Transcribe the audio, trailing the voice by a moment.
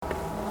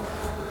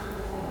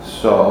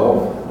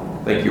So,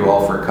 thank you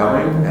all for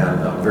coming, and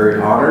I'm very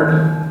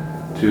honored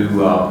to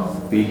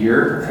be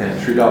here in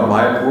Sridham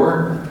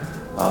Mayapur,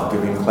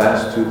 giving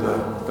class to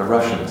the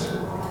Russians.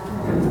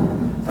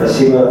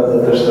 Спасибо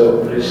за то, что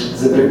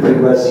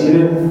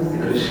пригласили и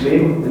пришли.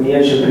 Мне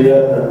очень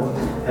приятно.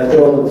 Я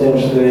тронут тем,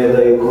 что я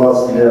даю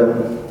класс для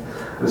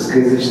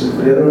русскоязычных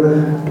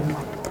преданных.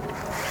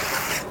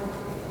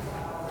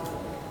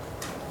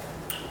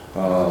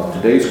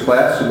 Today's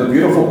class is the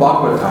beautiful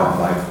Bhagavatam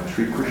by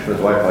Sri Krishna's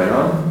wife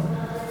Ayana.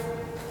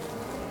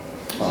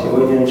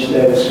 Сегодня мы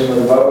читаем Шримад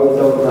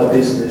Бхагаватам,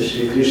 написанный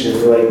Шри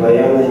Кришной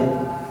Аяной.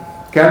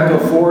 Canto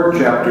 4,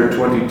 Chapter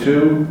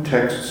 22,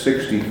 Text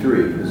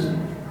 63.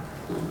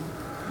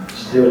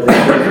 Четвертая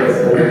часть,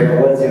 вторая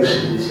глава, текст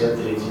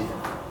 63.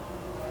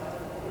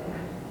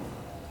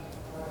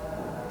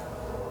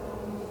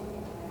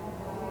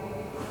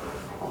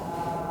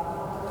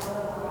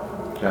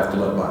 I have to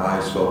let my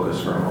eyes focus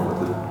for a moment.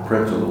 The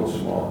print's a little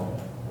small.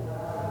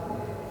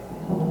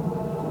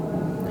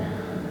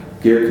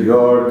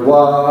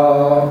 Kityordva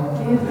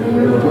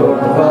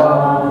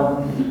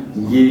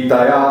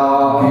Gitaya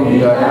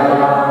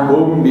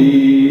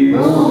Bumbi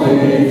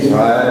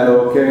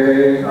Sailoke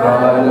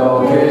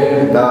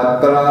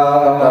Tatra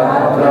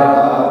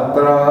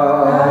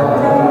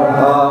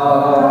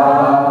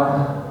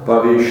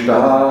Pavishta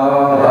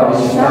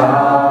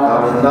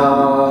Karna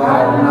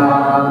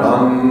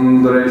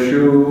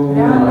Randreshu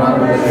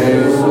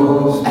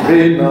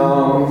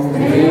Strinam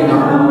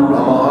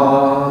Ramaha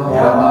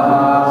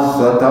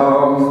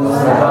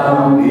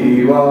Satam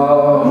Iva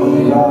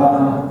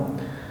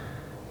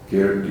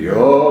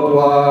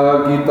Kirtyodva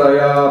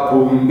Gitaya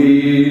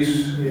Pumbis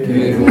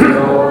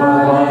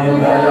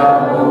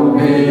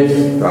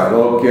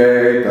Traloke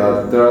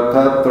Tatra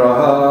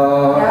Tatraha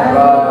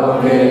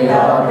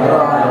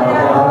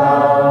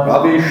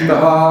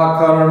Ravishtaha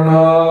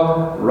Karna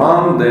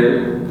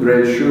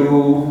Randreshu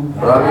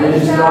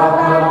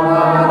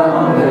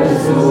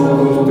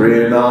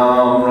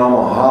Strinam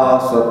Ramaha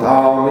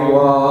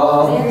Satamiva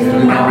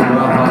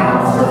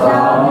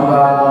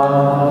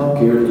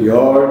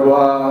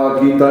Kirtyordva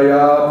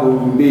Gitaya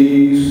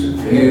Pumbis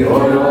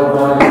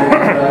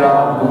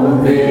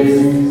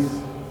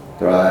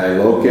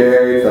Trailoke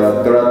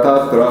Tatra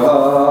Tatraha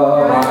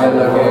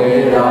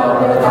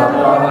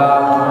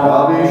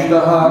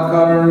Ravishtaha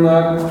Karna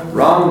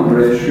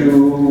Randreshu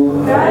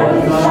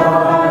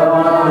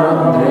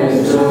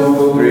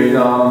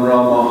Strinam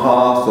Ramaha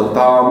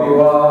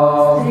Satamiva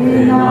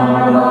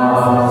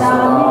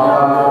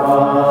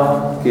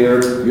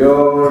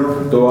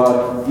Kirtyordva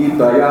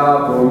Gitaya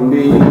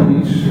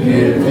Pumbis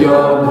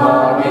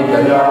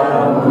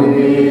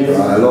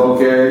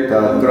Trailoke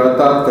Tatra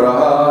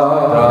Tatraha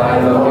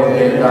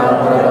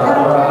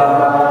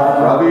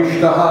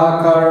Ravishtaha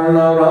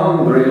Karna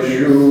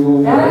Randreshu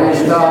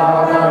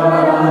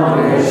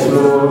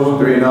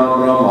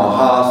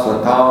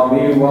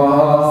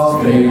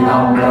Strinam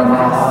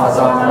Ramaha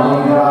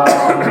Satamiva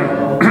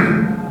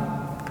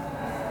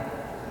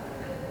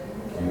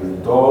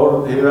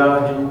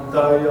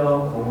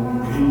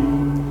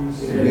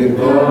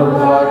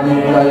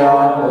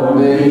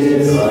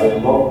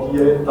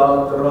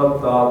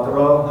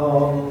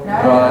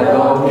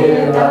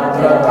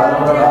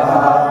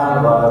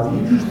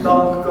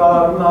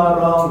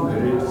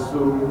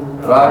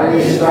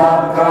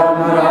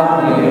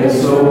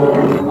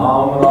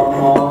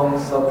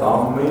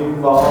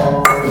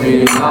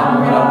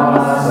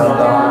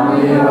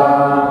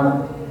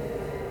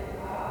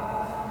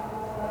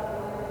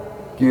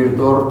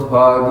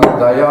Kirtordva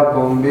Gitaya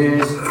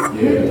Pumbis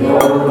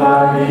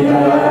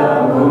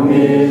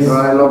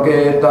Trailoke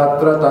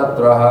Tatra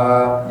Tatraha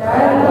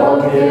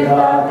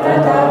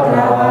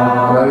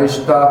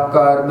Ravishta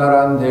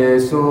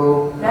Karnarandhesu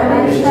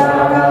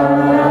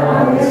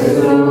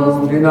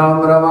Strinam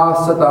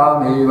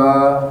Ramasatamiva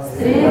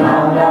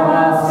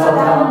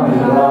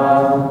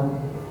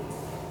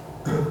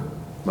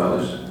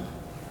Mothers.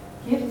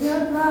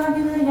 Kirtyodva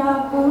Gitaya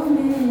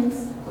Pumbis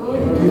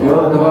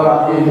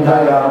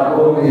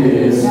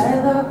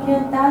Trailoke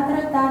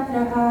Tatra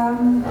Tatraha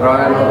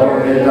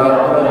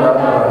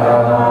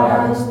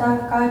Ravishta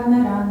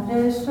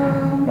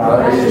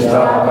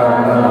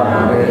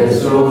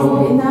Karnarandhesu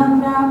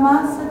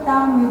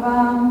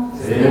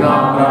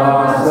Strinam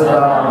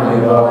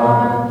Ramasatamiva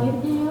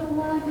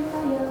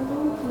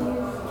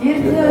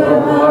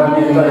Kirtyodva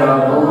Gitaya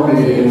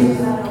Pumbis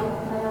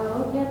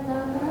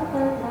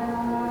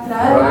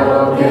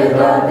Trailoke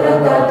Tatra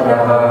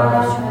Tatraha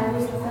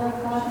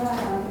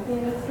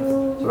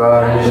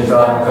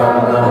Ravishta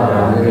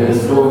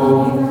Karnarandhesu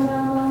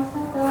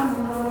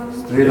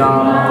Strinam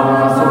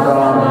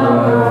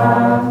Ramasatamiva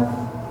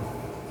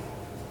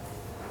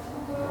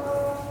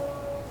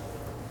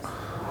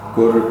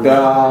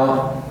Gurga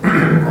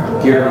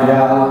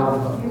Kirya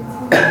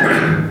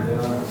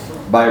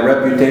by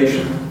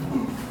reputation.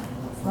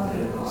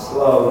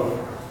 Слава.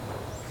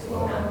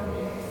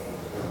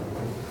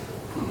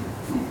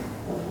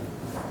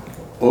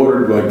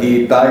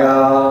 Urvagitaya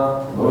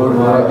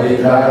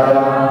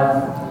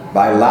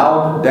by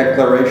loud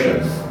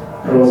declarations.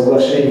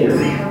 Провозглашение.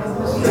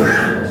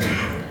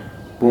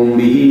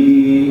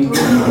 Bumbi,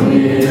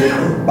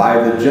 by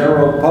the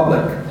general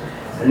public.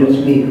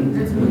 людьми,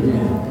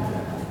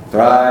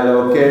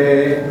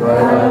 Triloke,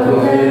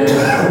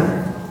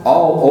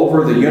 all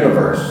over the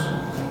universe.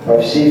 во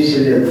всей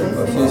Вселенной.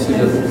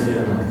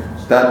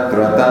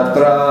 Tatra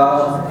tatra,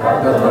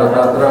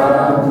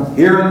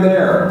 here and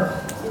there.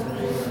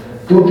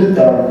 Тут и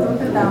там,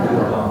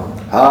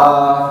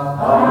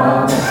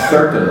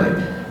 Certainly.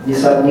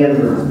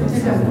 несомненно,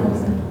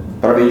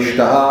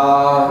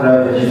 Pravishtaha,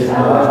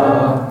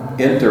 правильно,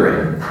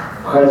 entering.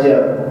 входя,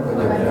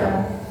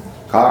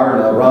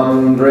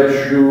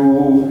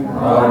 Karnarandreshu,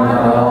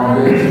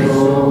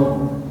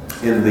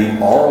 in the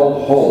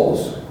oral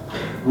holes.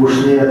 в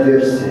ушные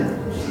отверстия,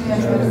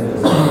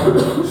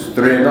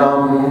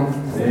 Strinam,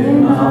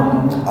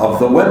 of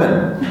the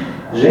women.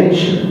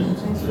 женщин,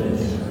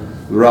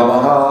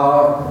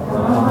 Ramaha,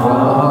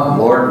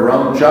 Lord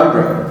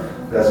Ramchandra.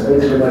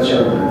 Господь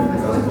Рамачандра,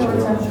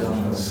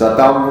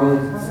 Satam,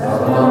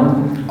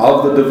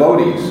 of the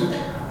devotees.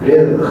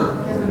 преданных,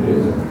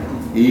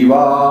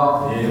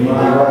 Eva,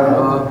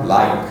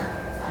 like.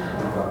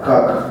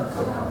 как?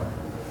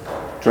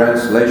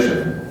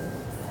 Translation.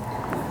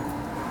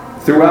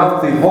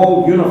 Throughout the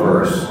whole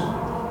universe,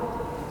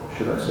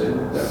 should I say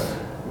that?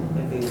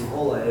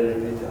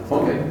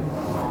 Okay.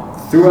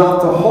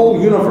 Throughout the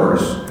whole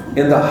universe,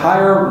 in the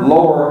higher,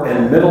 lower,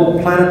 and middle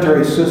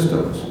planetary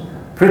systems,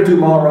 Prithu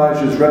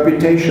Maharaj's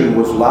reputation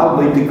was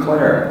loudly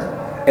declared,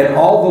 and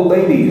all the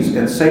ladies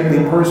and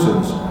saintly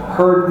persons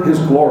heard his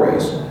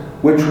glories,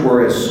 which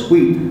were as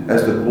sweet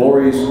as the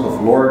glories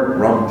of Lord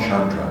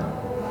Ramchandra.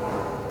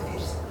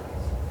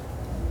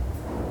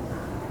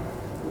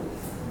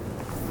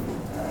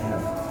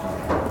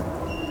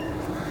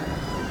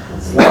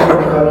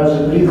 Слава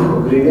Махараджа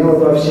Притху гремела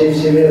по всей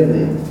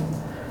Вселенной.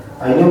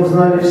 О нем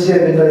знали все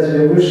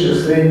обитатели высших,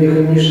 средних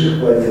и низших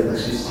планетных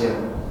систем.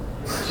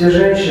 Все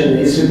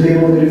женщины и святые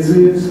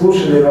мудрецы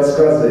слушали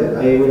рассказы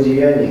о его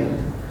деяниях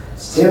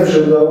с тем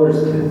же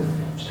удовольствием,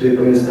 что и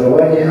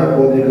повествование о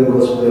подвигах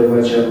Господа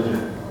Рамачандры.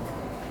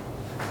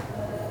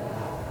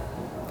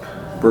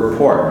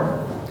 Purport.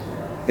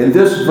 In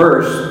this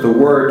verse, the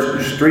words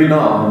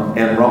Strinam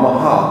and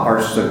Ramaha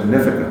are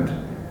significant.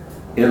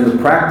 In the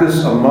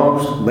practice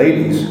amongst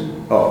ladies,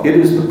 it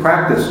is the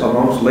practice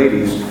amongst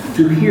ladies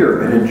to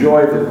hear and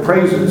enjoy the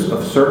praises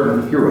of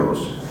certain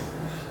heroes.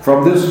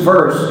 From this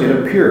verse, it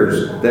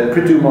appears that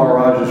Prithu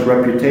Maharaj's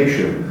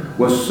reputation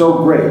was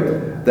so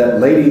great that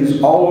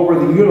ladies all over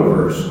the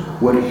universe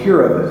would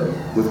hear of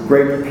it with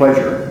great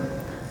pleasure.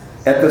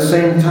 At the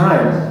same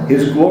time,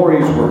 his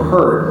glories were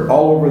heard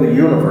all over the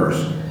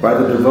universe by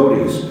the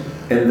devotees,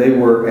 and they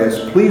were as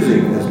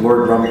pleasing as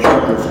Lord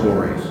Ramachandra's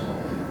glories.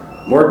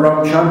 Lord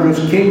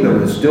Ramachandra's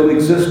kingdom is still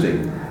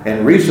existing,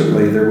 and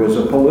recently there was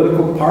a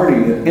political party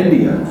in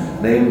India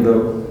named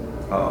the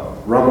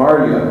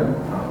Ramarja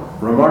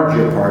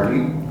Party,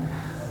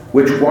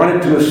 which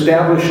wanted to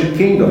establish a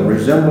kingdom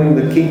resembling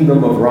the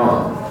kingdom of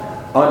Ram.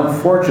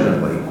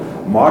 Unfortunately,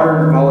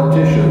 modern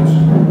politicians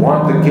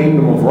want the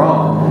kingdom of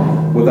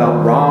Ram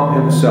without Ram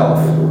himself.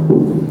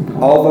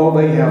 Although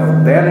they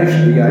have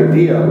banished the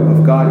idea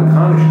of God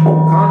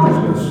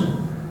consciousness,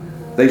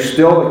 they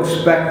still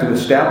expect to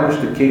establish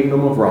the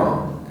kingdom of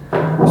Ram.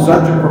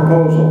 Such a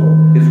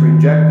proposal is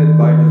rejected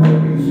by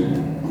devotees.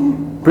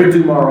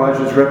 Prithu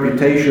Maharaj's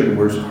reputation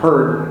was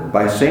heard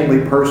by saintly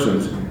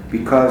persons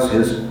because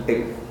his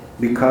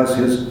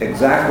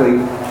exactly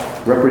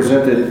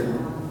represented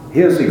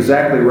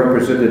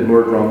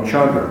Lord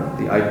Ramchandra,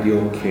 the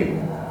ideal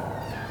king.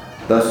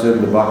 Thus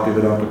in the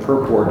Bhaktivedanta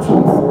purports in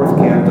the 4th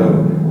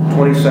canto,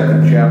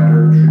 22nd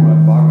chapter,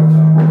 Srimad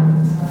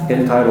Bhagavatam,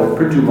 entitled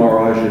Prithu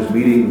Maharaj's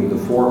meeting with the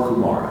 4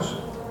 Kumaras.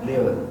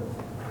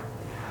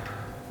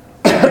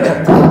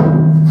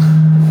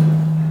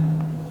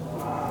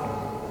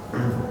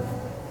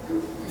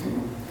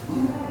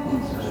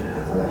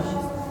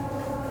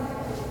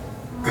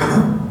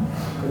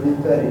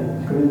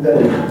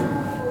 Комментарий.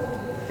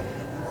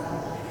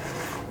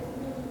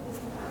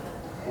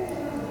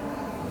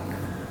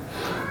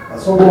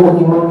 Особого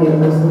внимания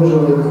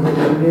заслуживают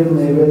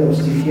употребленные в этом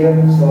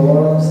стихе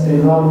слова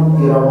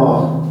 «стринам» и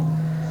 «рамах».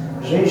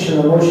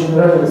 Женщинам очень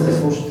нравится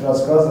слушать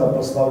рассказы о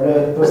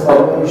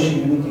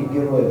прославляющих великих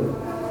героев.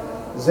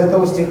 Из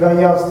этого стиха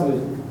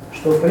явствует,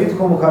 что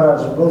Притху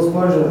Махараджа был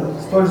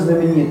столь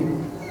знаменит,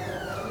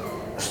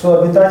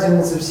 что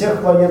обитательницы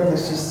всех планетных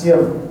систем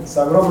с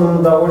огромным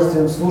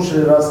удовольствием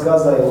слушали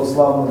рассказы о его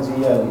славных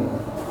деяниях.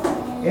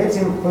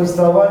 Этим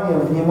повествованием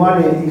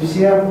внимали и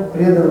все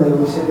преданные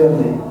во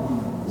Вселенной,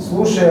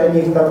 слушать о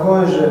них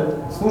такое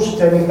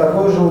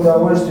же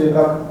удовольствие,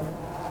 как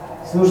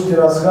слушать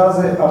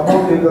рассказы о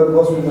подвигах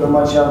Господа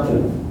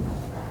Рамачандры.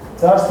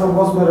 Царство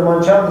Господа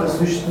Рамачандры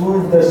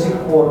существует до сих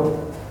пор.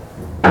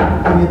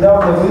 И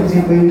недавно в Индии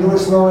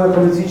появилась новая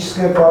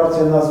политическая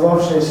партия,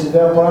 назвавшая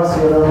себя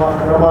партией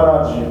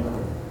Рамараджи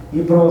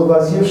и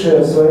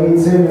провозгласившая своей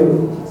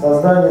целью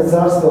создание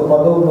царства,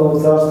 подобного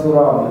царству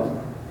Рамы.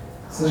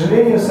 К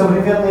сожалению,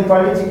 современные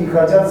политики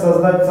хотят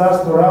создать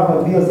царство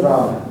Рамы без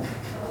Рамы.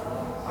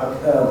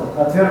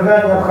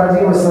 Отвергая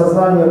необходимость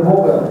создания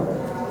Бога,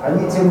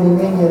 они тем не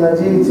менее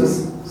надеются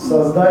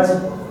создать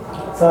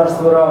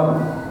царство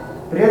равных.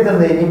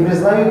 Преданные не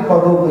признают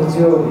подобных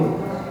теорий.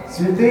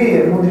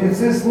 Святые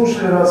мудрецы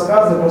слушали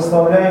рассказы,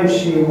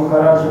 прославляющие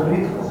Махараджа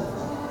Притху,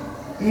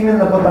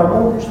 именно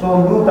потому, что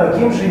он был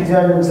таким же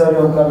идеальным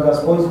царем, как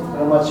Господь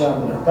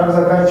Рамачандра. Так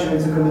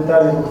заканчивается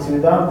комментарий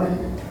Бхактивиданты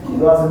в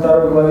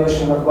 22 главе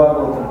Шримад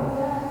Бхагаватам,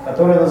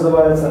 которая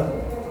называется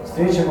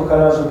 «Встреча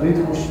Махараджа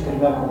Притху с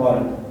 4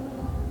 кумарами».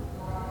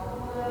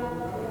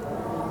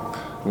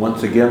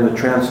 Once again, the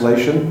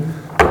translation.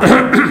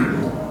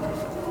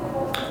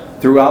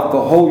 Throughout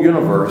the whole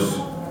universe,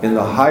 in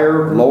the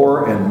higher,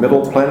 lower, and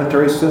middle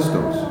planetary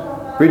systems,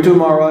 Prithu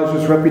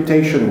Maharaj's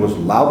reputation was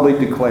loudly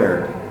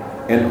declared,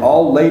 and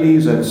all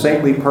ladies and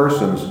saintly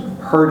persons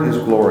heard his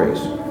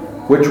glories,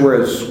 which were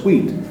as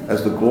sweet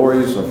as the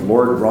glories of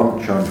Lord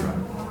Ramchandra.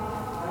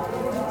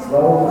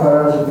 Слава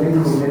Махараджа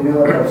Притху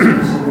взлюбила по всей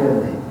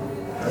вселенной.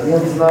 О нем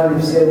знали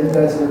все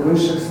обитатели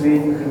высших,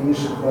 средних и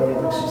низших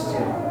планетных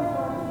систем.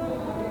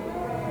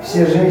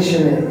 Все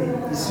женщины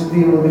и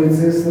святые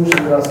мудрецы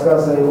слушали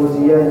рассказы о его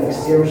деяниях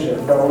с тем же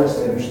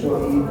удовольствием, что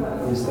и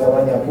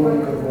повествование о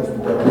подвигах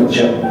Господа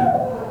Рамчандра.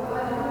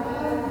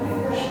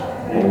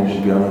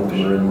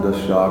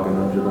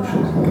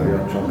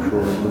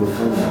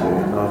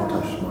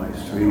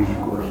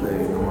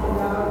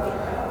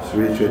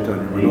 Sri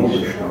Chaitanya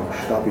Manobishna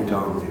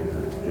Shtapitam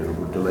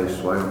Janabudale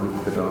Swayam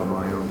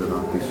Rupadamayo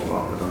Danati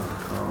Swapadam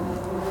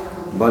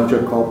Banja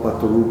Kalpa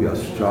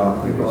Tarubhyascha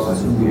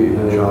Vivasangi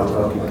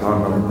Chata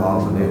Titanam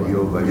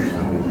Bhavanebhyo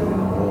Vaishnavibhyo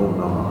Namo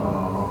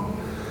Namaha.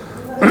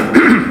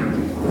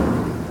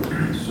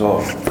 So,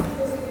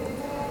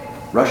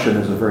 Russian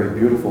is a very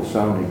beautiful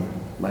sounding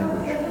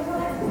language.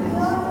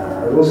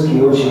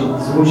 Русский очень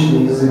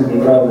звучный язык,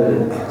 не правда ли?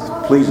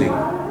 Pleasing.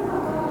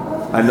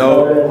 I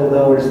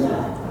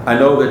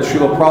know that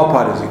Srila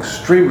Prabhupada is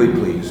extremely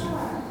pleased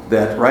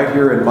that right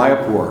here in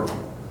Mayapur,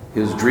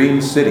 his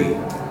dream city,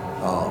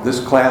 this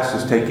class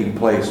is taking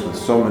place with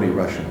so many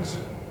Russians.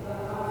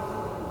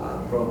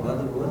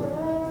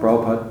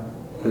 Prabhupada,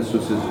 this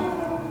was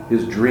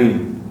his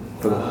dream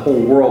for the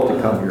whole world to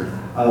come here.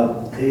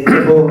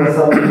 Это была на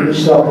самом деле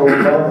мечта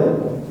Прабхупады,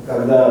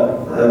 когда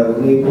в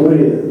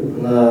Майяпуре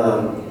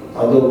на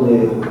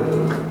подобные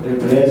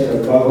мероприятия,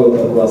 как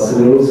Бхагавата класс,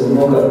 соберутся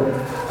много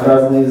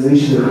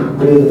разноязычных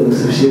преданных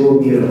со всего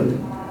мира.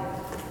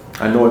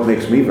 I know it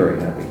makes me very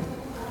happy.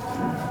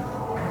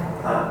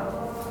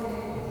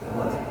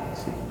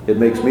 It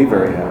makes me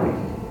very happy.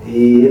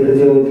 И это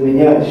делает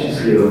меня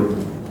счастливым.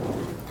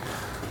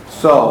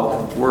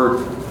 So, we're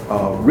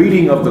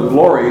reading of the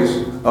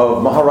glories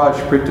of Maharaj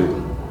Prithu.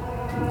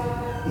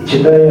 И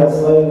читая о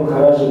славе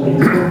Махараджа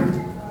Притху,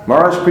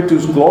 Maharaj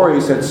Prithu's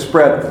glories had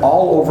spread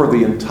all over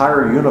the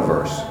entire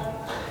universe.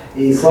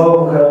 и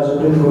слава Махараджа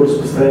Притху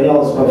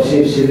распространялась по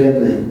всей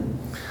вселенной.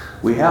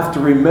 We have to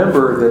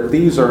remember that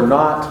these are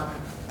not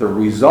the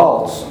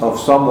results of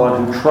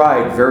someone who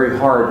tried very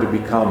hard to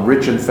become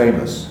rich and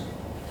famous.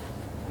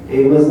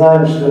 И мы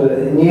знаем, что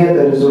не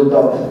это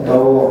результат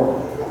того,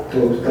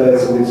 кто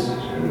пытается быть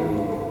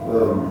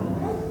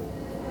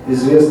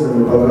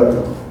известным и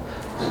богатым.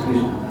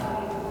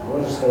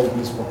 Можешь сказать,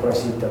 здесь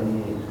попросить там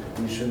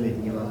не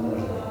шуметь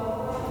невозможно.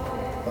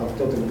 Там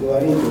кто-то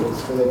говорит,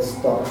 сказать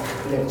стоп,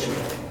 легче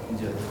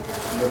идет,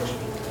 легче.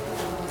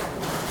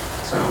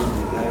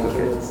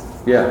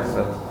 Yeah,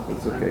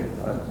 that's okay.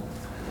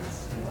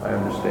 I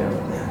understand.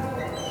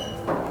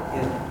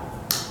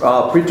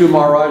 Prithu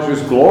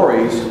Maharaj's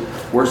glories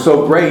were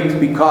so great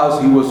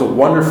because he was a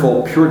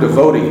wonderful, pure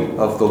devotee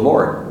of the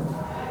Lord.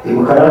 И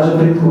Махараджа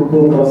Притху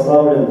был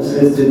прославлен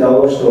вследствие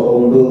того, что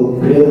он был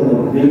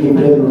преданным, великим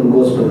преданным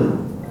Господа.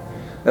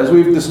 As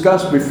we've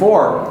discussed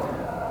before,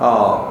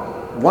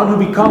 one who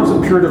becomes a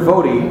pure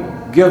devotee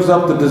gives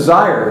up the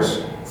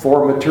desires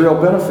for material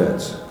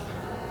benefits.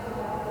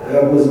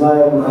 Как мы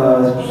знаем,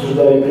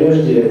 обсуждали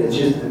прежде,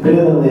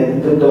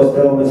 преданный тот, кто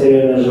оставил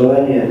материальное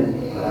желание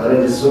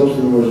ради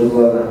собственного же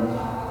блага.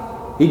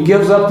 He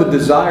gives up the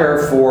desire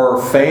for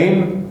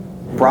fame,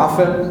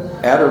 profit,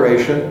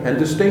 adoration, and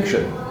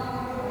distinction.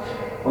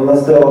 Он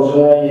оставил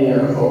желание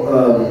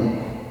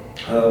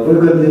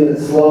выгоды,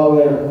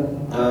 славы,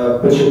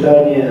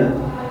 почитания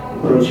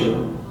и прочего.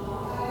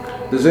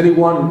 Does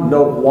anyone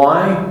know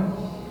why?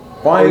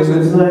 Why is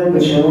it? Знает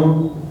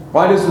почему?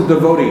 Why does the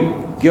devotee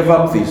give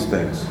up these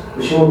things?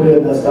 Почему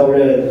преданный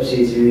оставляет все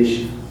эти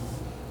вещи?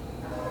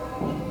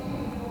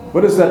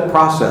 What is that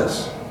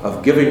process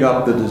of giving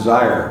up the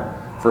desire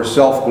for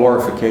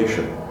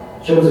self-glorification?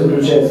 В чем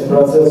заключается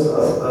процесс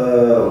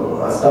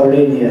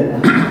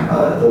оставления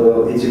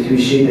этих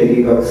вещей,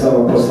 такие как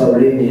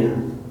самопрославление?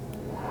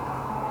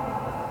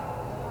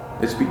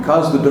 It's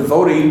because the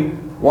devotee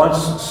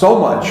wants so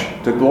much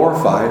to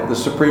glorify the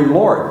Supreme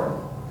Lord.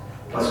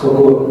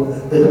 Поскольку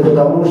это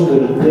потому, что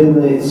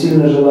преданный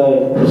сильно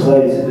желает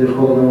прославить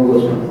Верховного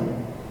Господа.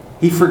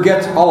 He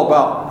forgets all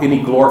about any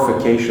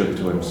glorification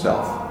to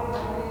himself.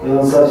 И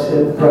он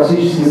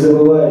практически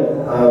забывает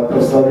о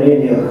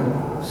прославлениях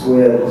в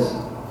свой адрес.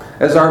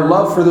 As our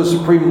love for the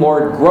Supreme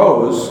Lord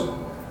grows,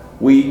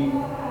 we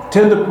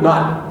tend to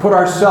not put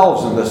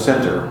ourselves in the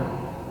center.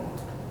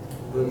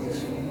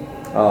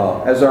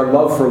 As our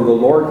love for the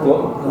Lord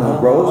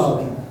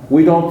grows,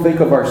 we don't think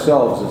of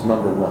ourselves as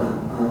number one.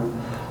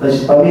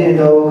 Значит, по мере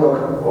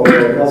того,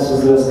 как у нас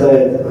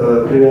возрастает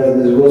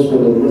привязанность к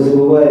Господу, мы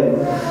забываем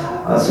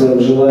о своем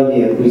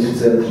желании быть в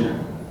центре.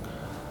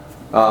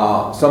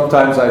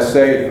 Sometimes I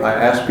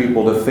ask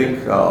people to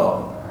think,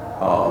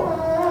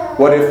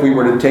 what if we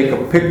were to take a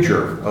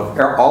picture of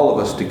all of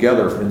us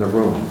together in the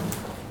room?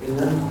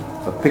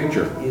 A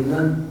picture.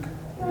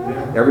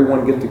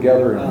 Everyone get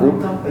together in a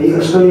group.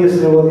 И что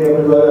если вот я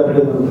предлагаю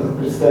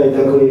представить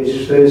такую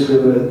вещь, что если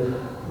бы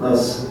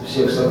нас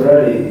всех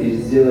собрали и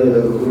сделали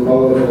такое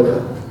групповое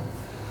фото?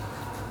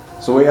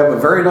 So we have a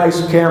very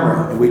nice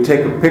camera and we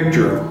take a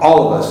picture of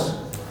all of us.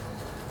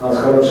 У нас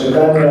хорошая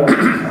камера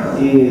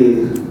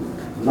и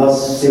нас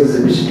всех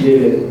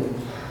запечатлели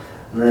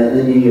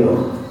на нее.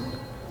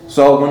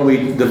 So when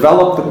we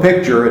develop the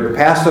picture and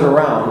pass it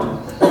around,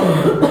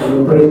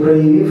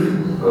 проявив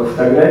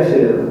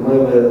фотографию, мы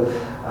бы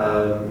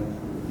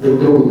друг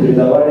другу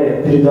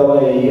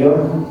передавая ее.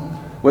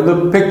 when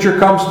the picture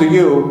comes to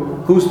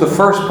you, who's the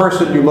first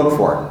person you look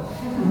for?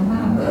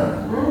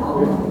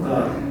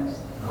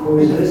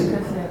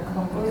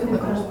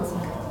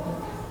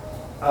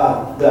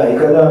 Да, и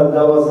когда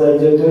до вас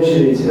дойдет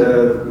очередь,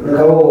 на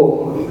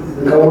кого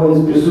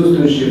из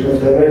присутствующих на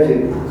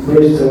фотографии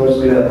бросится ваш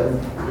взгляд?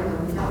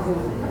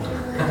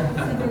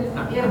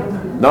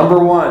 Number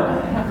one.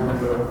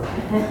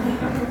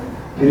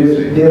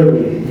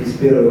 Первый из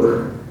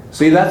первых.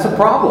 See, that's a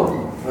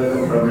problem. В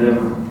этом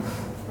проблема.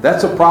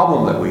 That's a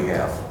problem that we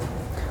have.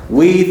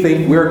 We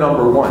think we're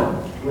number one.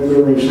 Мы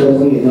думаем, что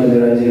мы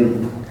номер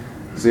один.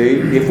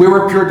 See, if we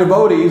were pure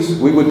devotees,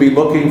 we would be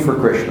looking for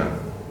Krishna.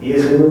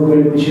 Если мы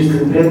были бы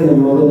чистым преданными,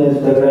 мы бы на этой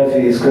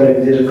фотографии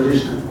искали, где же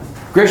Кришна.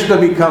 Krishna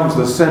becomes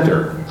the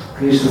center.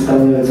 Кришна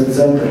становится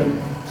центром.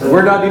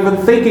 We're not even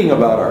thinking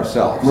about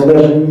ourselves. Мы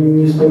даже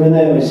не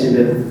вспоминаем о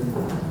себе.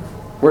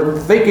 We're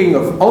thinking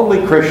of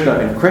only Krishna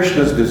and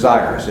Krishna's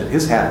desires and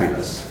his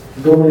happiness.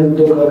 Думаем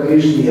только о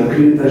Кришне,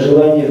 о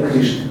желаниях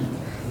Кришны.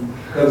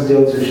 Как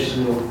сделать все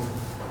счастливым.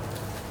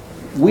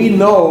 We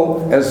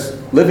know as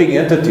living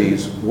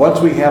entities, once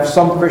we have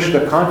some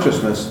Krishna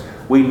consciousness,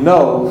 we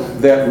know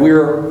that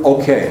we're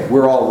okay,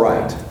 we're all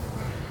right.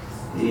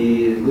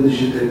 И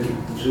будучи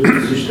живыми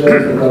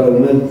существами,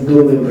 мы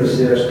думаем про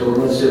себя, что у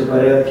нас все в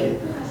порядке,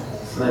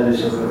 с нами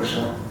все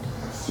хорошо.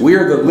 We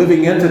are the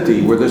living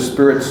entity, we're the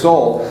spirit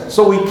soul,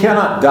 so we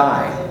cannot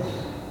die.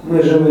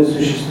 Мы живые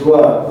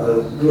существа,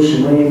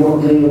 души, мы не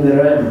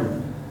умираем.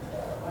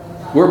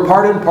 We're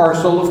part and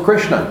parcel of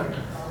Krishna.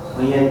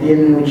 Мы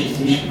неотъемлемые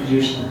частички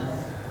Кришны.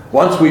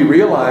 Once we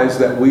realize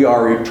that we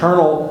are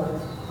eternal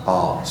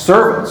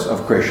servants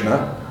of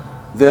Krishna,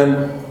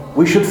 then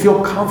we should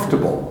feel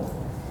comfortable.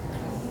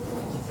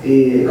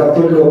 И как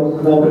только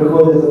к нам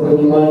приходит это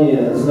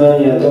понимание,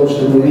 знание о том,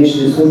 что мы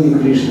вечные слуги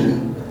Кришны,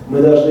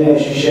 мы должны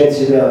ощущать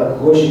себя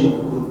очень,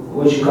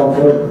 очень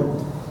комфортно.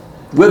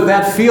 With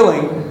that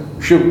feeling,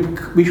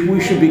 we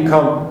should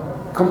become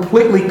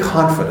completely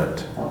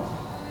confident.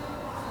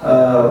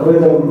 В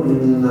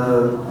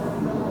этом,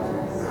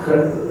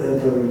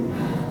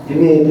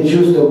 имея это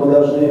чувство, мы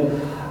должны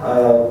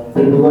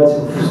пребывать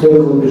в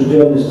стойкой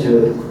убежденности в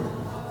этом.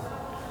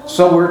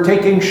 So we're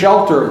taking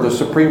shelter of the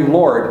Supreme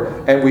Lord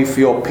and we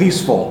feel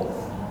peaceful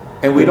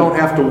and we don't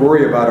have to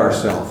worry about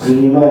ourselves.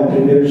 Принимаем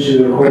прибежище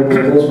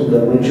Верховного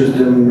Господа, мы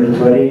чувствуем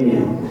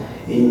умиротворение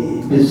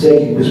и без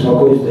всяких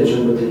беспокойств о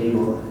чем бы то ни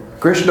было.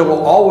 Krishna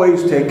will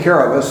always take care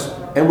of us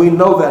and we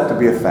know that to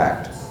be a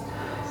fact.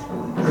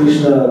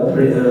 Кришна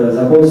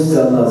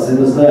заботится о нас, и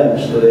мы знаем,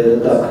 что это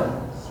так.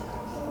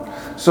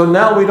 So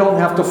now we don't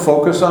have to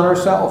focus on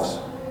ourselves.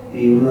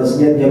 И у нас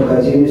нет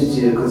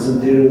необходимости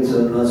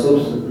концентрироваться на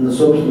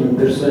собственной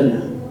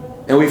персоне.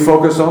 And we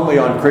focus only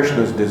on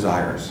Krishna's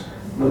desires.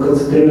 Мы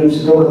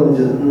концентрируемся только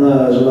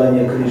на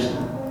желании Кришны.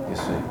 You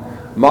see,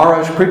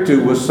 Maharaj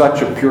Prithu was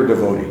such a pure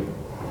devotee.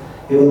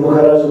 И вот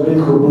Махараджа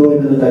Притху был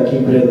именно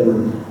таким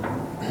преданным.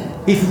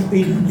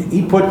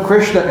 He put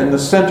Krishna in the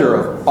center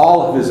of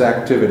all of his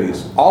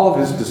activities, all of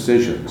his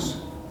decisions.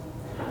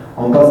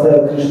 Он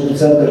поставил Кришну в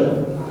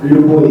центр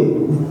любой,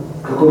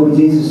 какой бы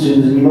деятельностью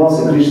ни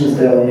занимался, Кришна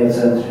стоял у него в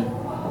центре.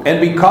 And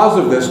because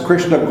of this,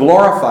 Krishna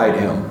glorified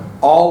him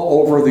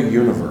all over the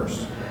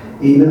universe.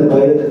 И именно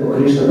поэтому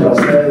Кришна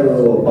прославил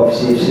его по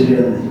всей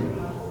вселенной.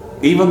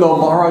 Even though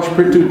Maharaj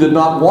Prithu did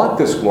not want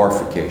this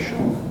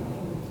glorification.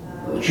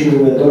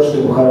 Учитывая то,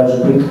 что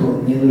Махараджу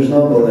Притху не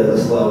нужна была эта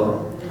слава.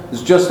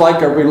 It's just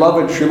like our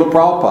beloved Srila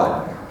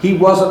Prabhupada. He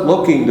wasn't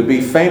looking to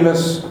be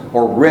famous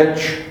or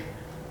rich,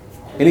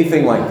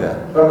 anything like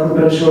that. Как,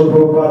 например, Шрила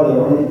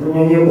Прабхупада, у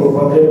него не было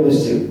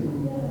потребности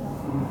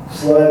в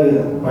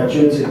славе,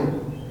 почете.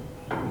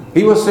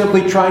 He was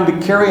simply trying to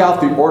carry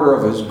out the order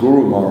of his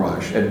Guru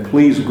Maharaj and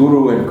please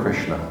Guru and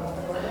Krishna.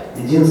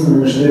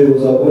 Единственное, что его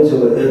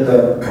заботило,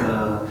 это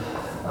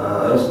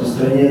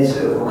распространять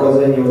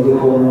указания его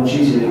духовного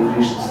учителя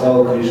Кришны,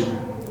 славу Кришны.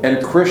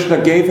 And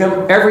Krishna gave him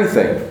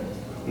everything.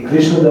 И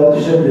Кришна дал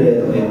все для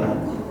этого ему.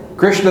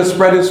 Krishna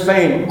spread his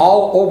fame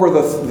all over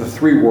the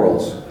three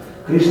worlds.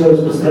 Кришна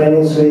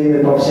распространил свое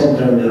имя по всем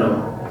трем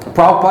мирам.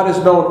 Prabhupada is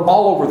known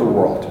all over the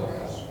world.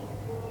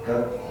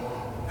 Как?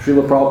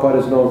 Srila Prabhupada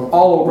is known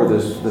all over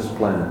this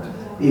planet.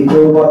 И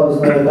Прабхупаду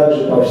знают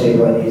также по всей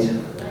планете.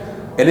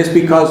 And it's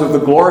because of the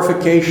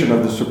glorification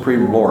of the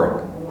Supreme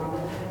Lord.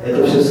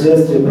 Это все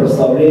следствие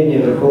прославления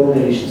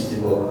Верховной Личности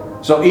Бога.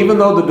 So even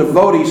though the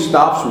devotee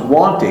stops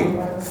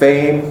wanting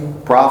fame,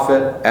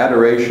 profit,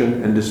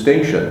 adoration, and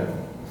distinction,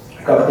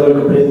 Как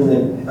только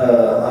преданный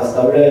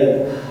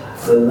оставляет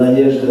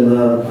надежды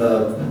на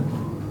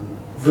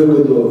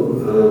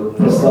выгоду,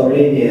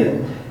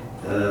 прославление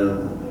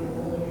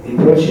и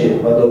прочие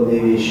подобные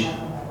вещи,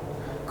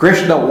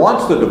 Krishna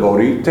wants the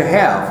devotee to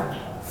have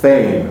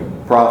fame,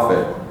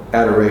 profit,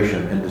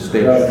 adoration, and как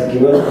раз distinction. таки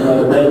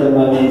на этом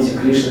моменте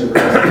Кришна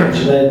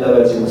начинает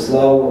давать ему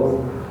славу,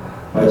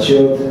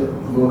 почет,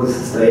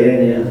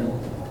 благосостояние.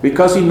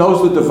 Because he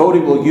knows the devotee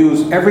will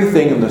use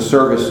everything in the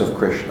service of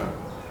Krishna.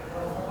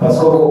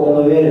 Поскольку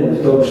он уверен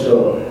в том,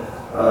 что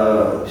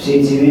все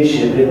эти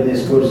вещи преданные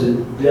используют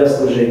для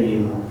служения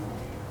ему.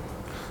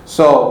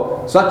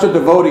 So, such a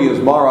devotee as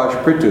Maharaj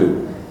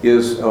Prithu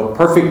is a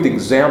perfect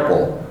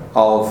example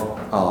of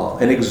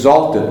an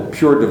exalted,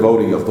 pure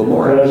devotee of the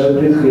Lord. Махараджа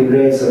Притха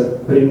является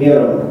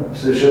примером,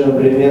 совершенным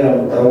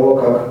примером того,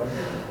 как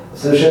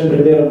совершенным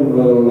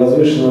примером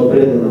возвышенного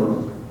преданного.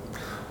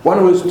 One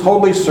who is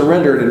totally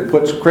surrendered and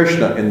puts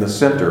Krishna in the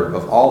center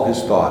of all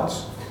his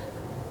thoughts.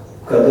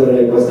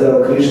 Который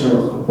поставил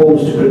Кришну,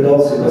 полностью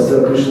предался и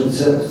поставил Кришну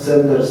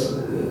центром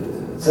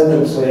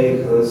своих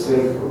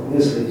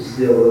мыслей,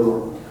 сделал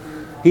его.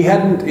 He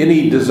hadn't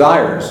any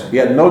desires. He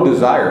had no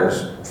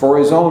desires for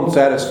his own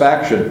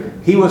satisfaction.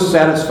 He was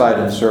satisfied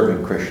in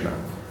serving Krishna.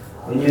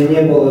 У него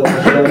не было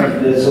желания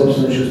для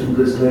собственного чувства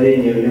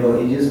удовлетворения, у него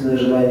единственное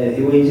желание,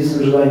 его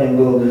единственным желанием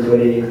было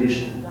удовлетворение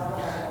Кришны.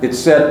 It's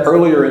said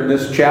earlier in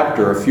this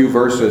chapter, a few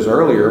verses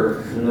earlier,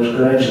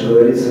 Немножко раньше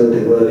говорится в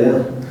этой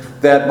главе,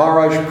 that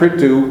Maharaj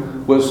Prithu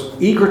was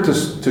eager to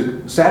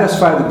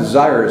satisfy the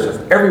desires of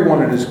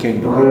everyone in his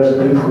kingdom. Махараджа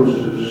Притху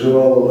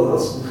желал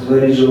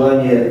удовлетворить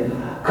желание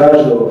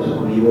каждого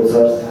в его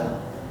царстве.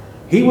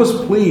 He was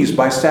pleased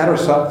by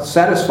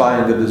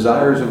satisfying the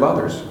desires of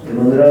others.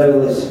 Ему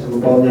нравилось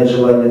выполнять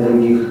желания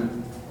других.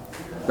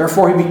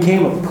 Therefore, he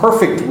became a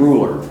perfect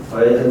ruler.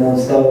 Поэтому он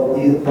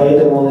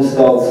и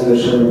стал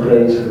совершенным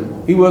правителем.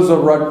 He was a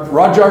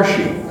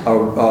Rajarshi,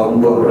 Он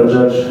был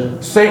Раджарши,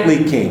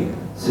 saintly king.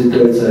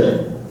 святой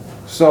царь.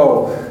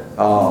 So,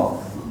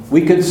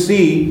 we can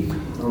see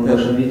Мы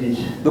можем видеть,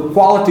 the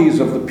qualities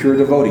of the pure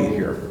devotee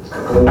here.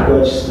 какое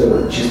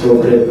качество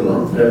чистого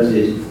преданного прямо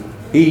здесь.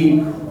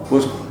 He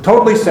was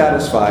totally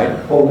satisfied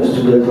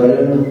Полностью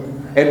удовлетворен,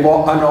 and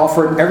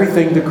offered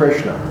everything to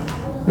Krishna.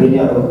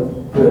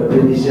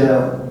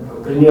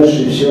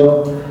 Принесший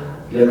все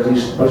для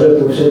Кришны,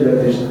 пожертвовал все для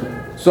Кришны.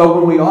 So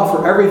when we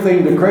offer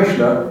everything to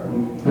Krishna,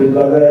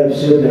 Предлагая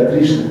все для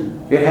Кришны,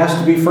 it has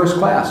to be first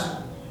class.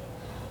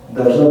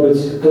 должно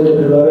быть, кто-то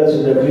предлагает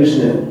все для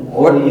Кришны,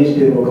 он и есть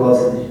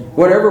первоклассный.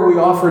 Whatever we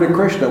offer to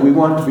Krishna, we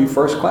want to be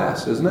first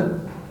class, isn't it?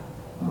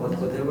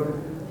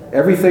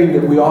 Everything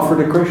that we offer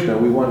to Krishna,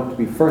 we want it to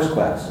be first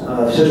class.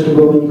 Все, что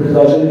бы мы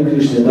предложили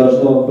Кришне,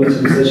 должно быть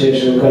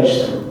высочайшего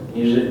качества,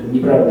 не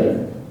правда ли?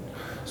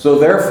 So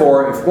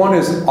therefore, if one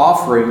is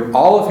offering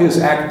all of his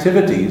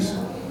activities,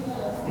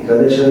 И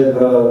когда человек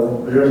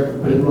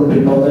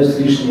преподносит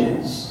Кришне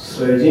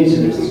свою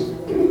деятельность,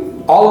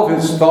 all of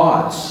his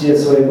thoughts, все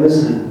свои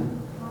мысли,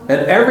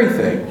 and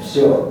everything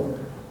все,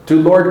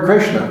 to Lord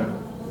Krishna,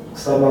 к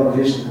словам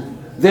Кришны,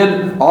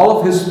 then all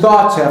of his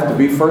thoughts have to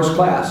be first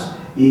class.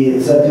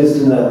 и,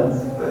 соответственно,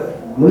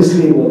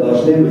 мысли его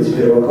должны быть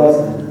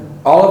первоклассными.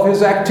 All of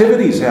his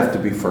activities have to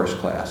be first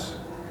class.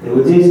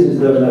 Его деятельность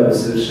должна быть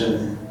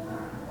совершенной.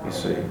 You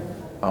see,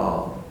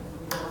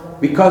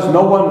 because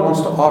no one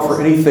wants to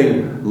offer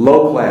anything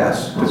low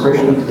class to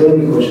Krishna. Никто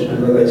не хочет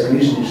предлагать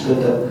Кришне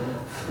что-то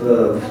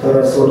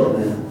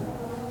второсортное.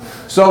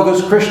 So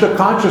this Krishna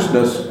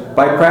consciousness,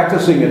 by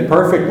practicing it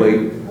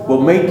perfectly,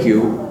 will make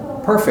you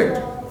perfect.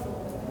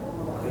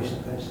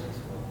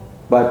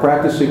 By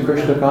practicing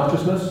Krishna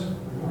consciousness,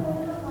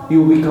 it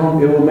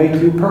will make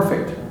you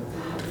perfect.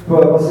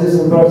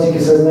 Посредством практики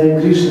сознания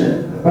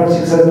Кришны,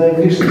 практика сознания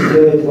Кришны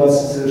сделает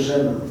вас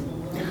совершенным.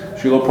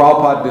 Srila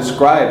Prabhupada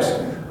describes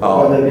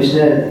Он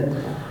объясняет,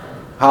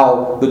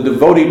 how the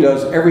devotee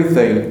does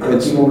everything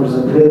каким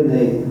образом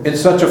преданный in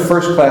such a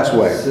first-class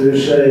way.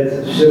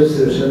 совершает все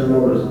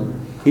совершенным образом.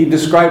 He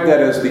described that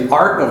as the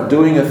art of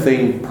doing a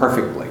thing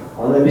perfectly.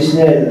 Он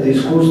объясняет это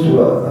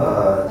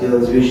искусство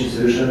делать вещи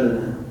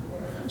совершенными.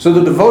 So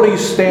the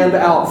devotees stand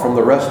out from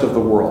the rest of the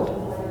world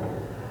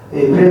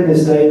И преданный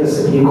стоит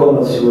особняком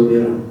от всего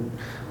мира.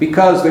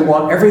 because they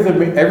want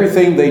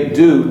everything they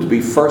do to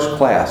be first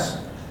class.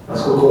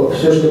 Поскольку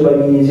все, что бы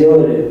они ни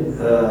делали,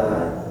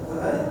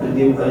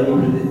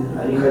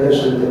 они хотят,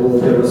 чтобы это было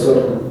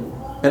первосортным.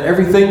 And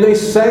everything they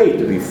say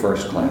to be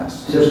first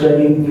class. Все, что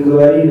они не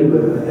говорили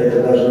бы,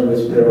 это должно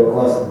быть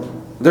первоклассным.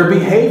 Their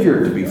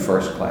behavior to be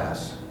first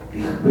class.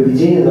 Их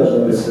поведение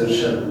должно быть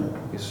совершенным.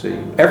 You see,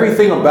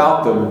 everything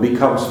about them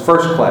becomes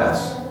first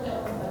class.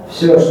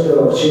 Все,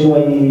 что, к чему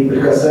они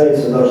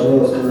прикасаются,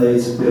 должно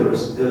становиться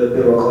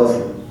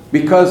первоклассным.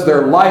 Because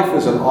their life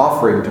is an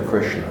offering to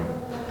Krishna.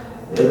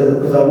 Это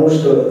потому,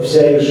 что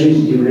вся их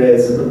жизнь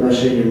является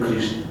подношением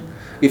Кришне.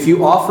 If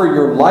you offer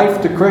your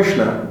life to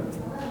Krishna,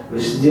 Вы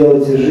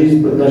сделаете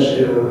жизнь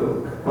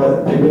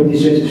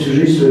преподнесете всю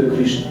жизнь свою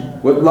Кришне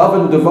with love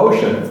and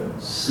devotion,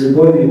 с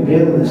любовью и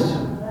преданностью,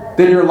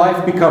 then your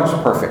life becomes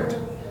perfect.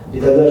 и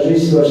тогда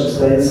жизнь ваша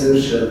станет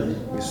совершенной.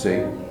 You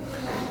see.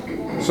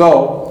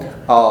 So,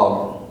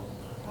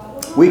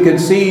 we can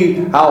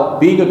see how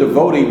being a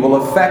devotee will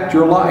affect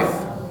your life.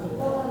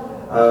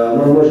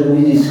 Мы можем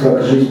видеть,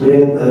 как жизнь,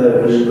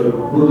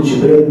 будучи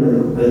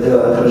преданным,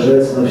 это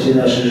отражается на всей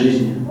нашей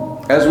жизни.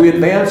 As we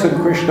advance in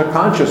Krishna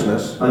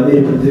consciousness, По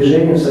мере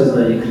продвижения в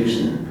сознании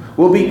Кришны,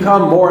 we'll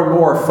become more and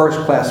more a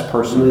first-class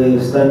person. мы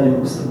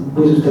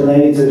будем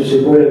становиться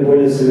все более и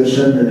более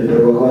совершенными,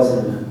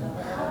 первоклассными.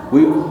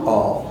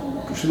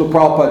 Srila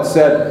Prabhupada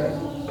said,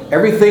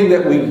 everything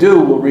that we do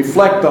will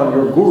reflect on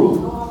your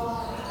guru.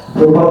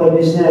 Прабхупада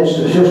объясняет,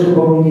 что все, что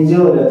бы мы ни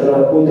делали,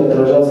 будет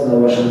отражаться на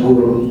вашем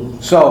гуру.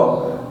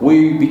 So,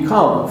 we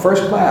become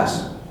first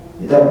class.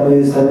 Итак,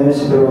 мы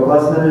становимся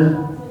первоклассными.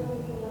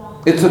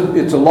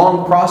 It's a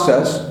long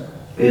process,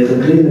 И это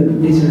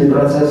длительный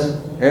процесс.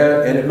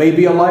 and it may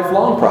be a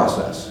lifelong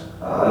process.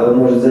 Он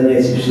может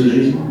занять и всю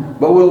жизнь.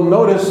 But we'll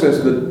notice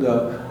as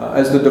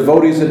the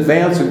devotees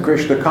advance in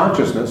Krishna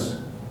consciousness,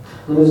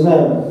 Но мы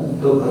знаем,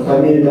 по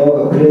мере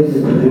того, как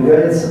преданный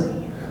продвигается,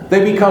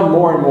 they become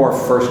more and more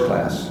first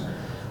class.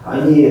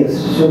 они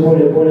все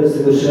более и более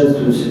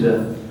совершенствуют себя.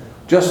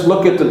 Just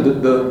look at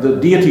the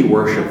deity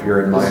worship here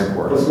in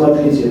Mayapur.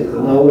 Посмотрите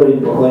на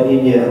уровень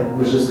поклонения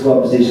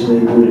божествам здесь, в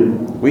Майяпуре.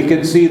 We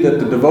can see that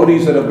the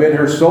devotees that have been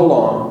here so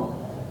long,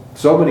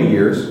 so many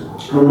years,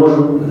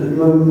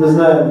 Мы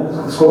знаем,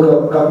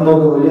 как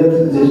много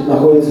лет здесь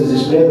находятся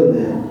здесь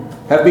преданные.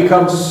 have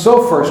become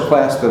so first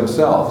class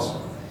themselves.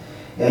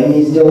 И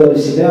они сделали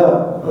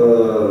себя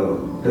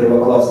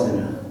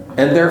первоклассными.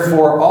 And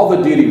therefore, all the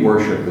deity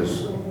worship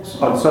is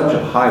on such a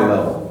high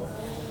level.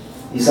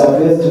 И,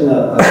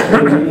 соответственно,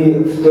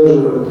 привели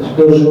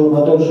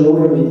на тот же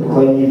уровень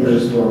поклонения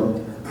божествам.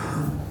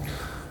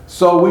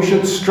 So we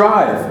should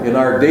strive in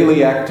our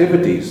daily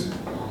activities.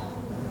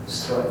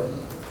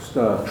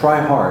 Try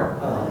hard.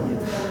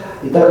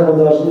 Итак, мы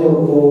должны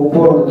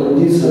упорно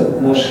трудиться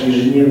в нашей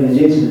ежедневной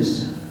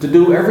деятельности, To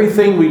do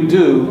everything we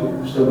do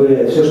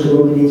чтобы все, что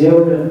бы мы ни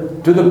делали,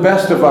 to the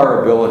best of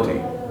our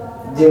ability.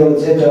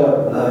 делать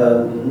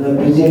это на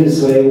пределе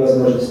своей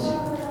возможности.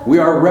 We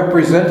are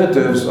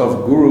representatives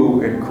of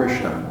Guru and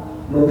Krishna.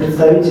 Мы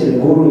представители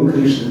Гуру и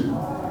Кришны.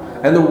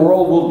 And the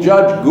world will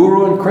judge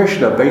Guru and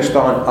Krishna based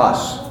on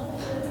us.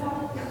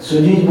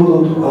 Судить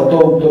будут о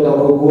том, кто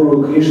такой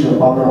Гуру и Кришна,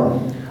 по нам.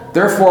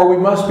 Therefore, we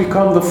must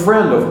become the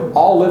friend of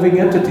all living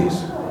entities.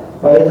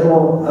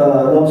 Поэтому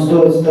нам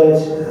стоит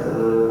стать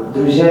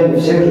друзьями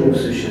всех живых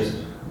существ.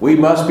 We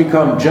must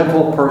become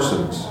gentle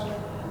persons.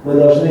 Мы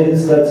должны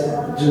стать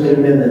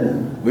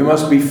джентльменами. We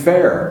must be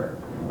fair,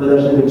 Мы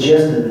должны быть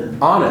честными,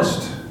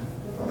 honest,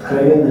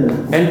 откровенными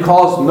and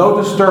cause no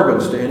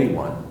disturbance to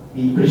anyone,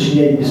 и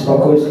причинять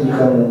беспокойство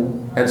никому.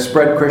 and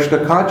spread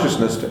Krishna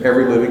consciousness to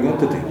every living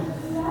entity.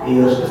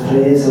 И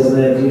распространять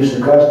сознание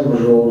Кришны каждому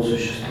живому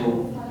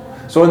существу.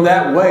 So in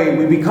that way,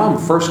 we become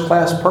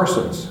first-class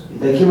persons. И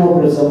таким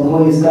образом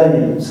мы и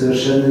станем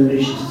совершенными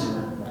личностями.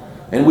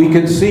 And we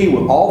can see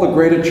with all the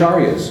great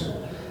acharyas,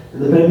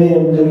 На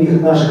примере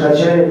других наших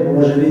ачарьев мы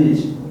можем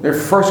видеть, they're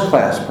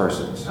first-class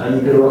persons.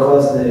 они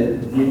первоклассные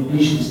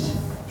личности.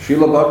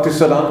 Srila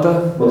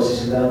Bhaktisiddhanta,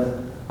 Бхактисиддханта,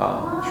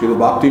 Srila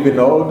Bhakti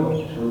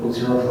Vinod, Шрила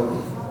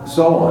Бхактивинода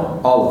so on,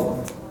 all of them.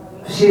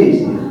 Все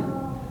из них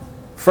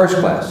First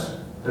class,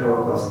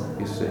 первоклассные.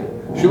 you see.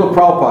 Srila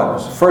Prabhupada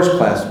was a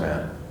first-class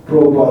man.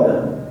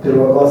 Прабхупада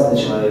первоклассный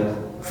человек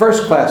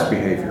First-class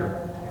behavior.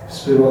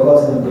 с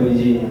первоклассным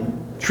поведением,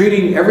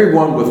 Treating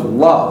everyone with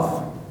love.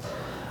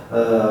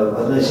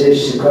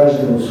 относящийся к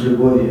каждому с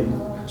любовью.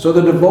 So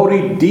the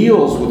devotee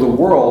deals with the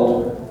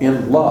world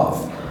in love.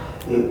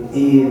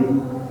 И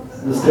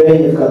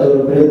настроение, в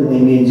котором преданный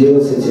имеет дело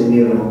с этим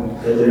миром,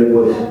 это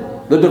любовь.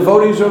 The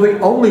devotees are the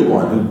only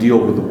one who deal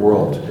with the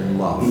world in И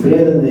love.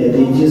 преданные это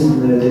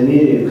единственный в этом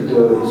мире,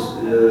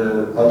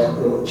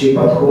 чей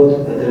подход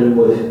это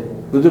любовь.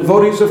 The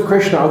devotees of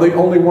Krishna are the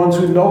only ones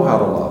who know how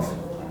to love.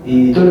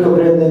 И только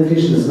преданные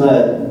Кришны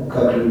знают,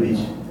 как любить.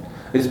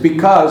 It's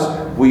because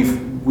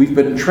we've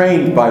been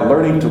trained by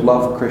learning to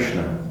love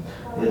Krishna.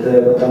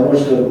 Это потому,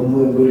 что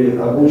мы были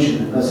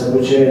обучены, нас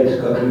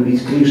обучают, как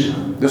любить Кришну,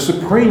 The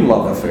supreme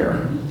love affair.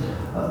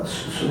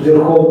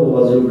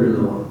 верховного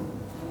возлюбленного.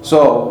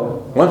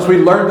 So, once we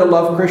learn to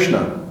love Krishna,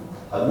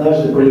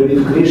 Однажды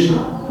полюбив Кришну,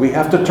 we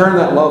have to turn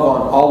that love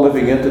on all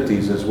living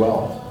entities as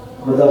well.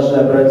 Мы должны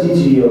обратить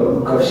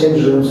ее ко всем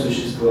живым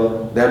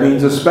существам. That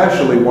means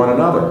especially one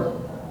another.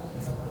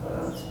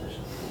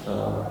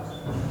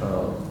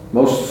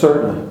 Most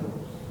certainly,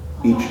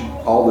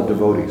 all the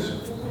devotees.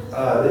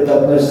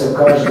 Это относится к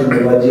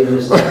каждому в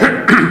отдельности.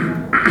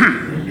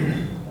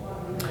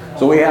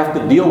 So we have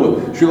to deal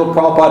with, Srila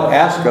Prabhupada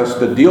asked us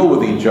to deal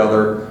with each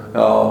other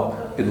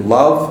in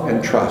love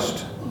and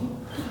trust.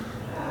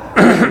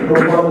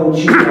 Прабхупада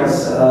учит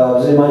нас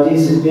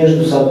взаимодействовать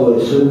между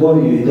собой с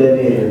любовью и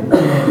доверием.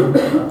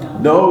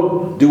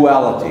 No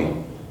duality.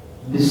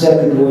 Без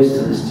всякой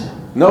двойственности.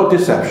 No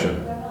deception.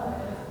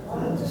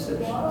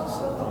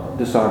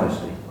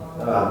 Dishonesty.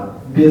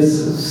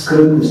 Без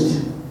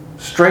скрытности.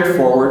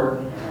 Straightforward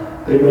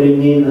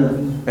Прямолинейно.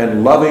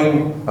 and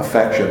loving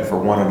affection for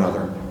one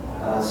another.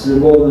 С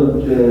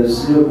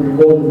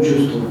любовным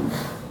чувством.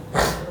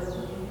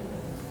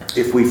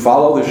 If we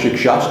follow the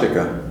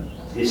Shikshastika,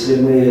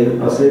 Если мы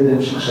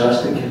последуем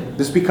Шикшаштаке,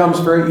 this becomes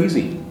very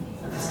easy.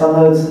 это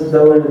становится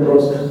довольно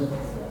просто.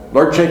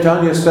 Lord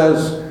Chaitanya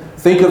says,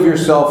 think of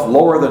yourself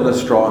lower than the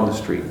straw in the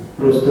street.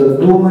 Просто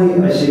думай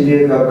о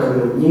себе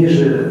как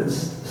ниже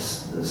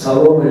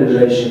соломы,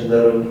 лежащей на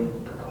дороге.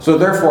 So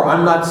therefore,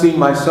 I'm not seeing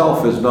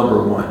myself as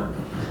number one.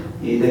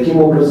 И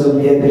таким образом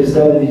я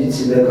перестану видеть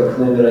себя как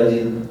номер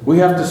один. We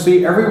have to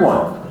see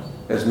everyone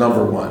as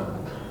number one.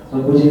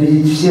 Мы будем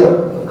видеть всех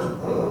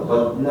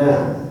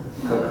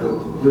как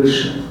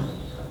выше.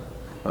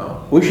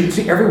 We should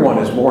see everyone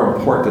as more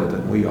important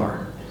than we are.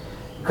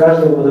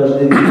 Каждого мы должны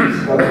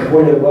видеть как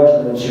более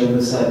важного, чем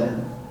мы сами.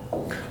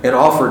 And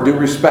offer due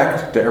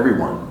respect to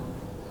everyone.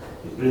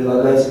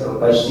 Прилагать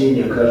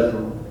почтение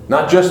каждому.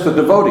 Not just the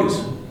devotees,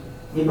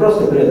 Не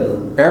просто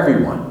преданным,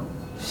 everyone.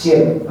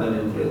 всем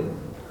помимо преданных.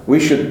 We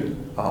should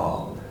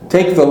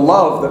take the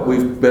love that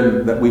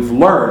we've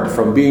learned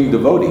from being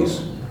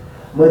devotees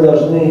Мы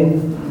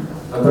должны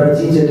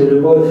обратить эту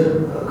любовь,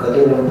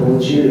 которую мы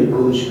получили,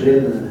 будучи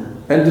преданными,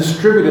 and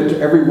distribute it to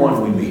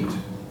everyone we meet.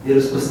 и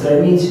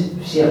распространить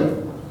всем.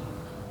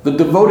 The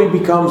devotee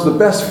becomes the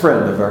best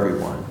friend of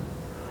everyone.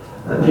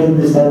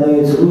 Преданный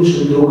становится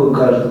лучшим другом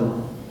каждого.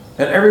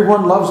 And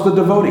everyone loves the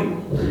devotee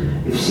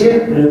И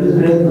все любят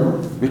преданного,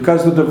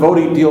 because the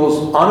devotee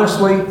deals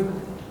honestly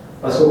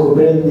поскольку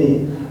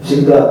преданный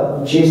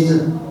всегда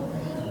честен,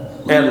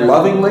 and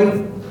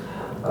lovingly,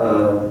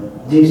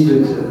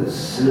 действует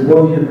с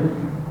любовью,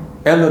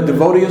 and the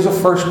devotee is a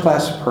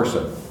first-class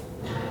person.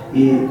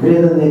 и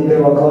преданный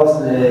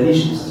первоклассная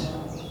личность.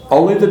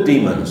 Only the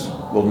demons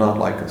will not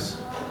like us.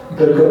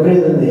 Только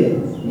преданные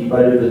не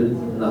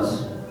полюбят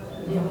нас.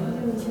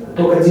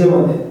 Только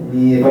демоны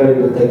не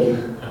полюбят таких.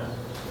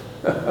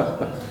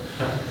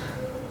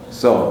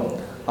 So,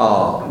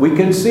 we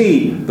can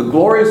see the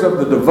glories of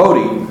the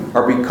devotee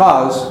are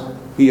because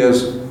he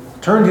has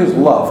turned his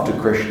love to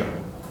Krishna.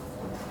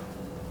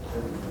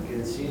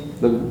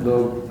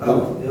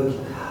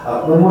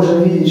 Мы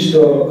можем видеть,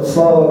 что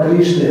слава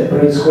Кришны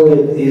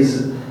происходит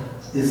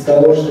из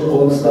того, что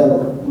он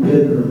стал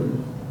преданным.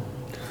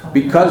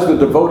 Because the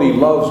devotee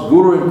loves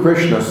Guru and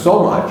Krishna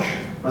so much,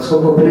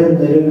 Поскольку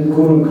преданный любит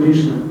Гуру и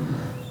Кришну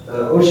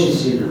очень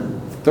сильно,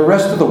 the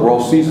rest of the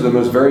world sees them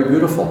as very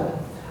beautiful.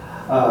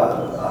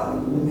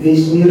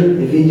 Весь мир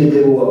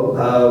видит его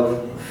в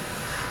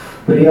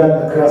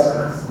приятных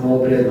красках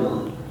самого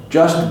преданного.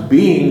 Just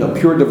being a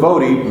pure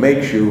devotee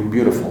makes you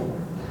beautiful.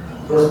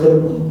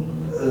 Просто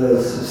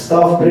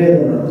став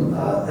преданным,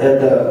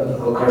 это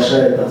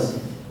украшает нас.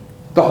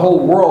 The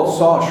whole world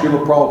saw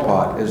Srila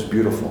Prabhupada as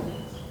beautiful.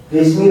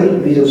 Весь мир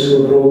видел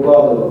Шрилу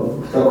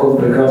Прабхупаду в таком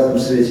прекрасном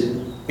свете.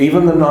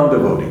 Even the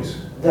non-devotees.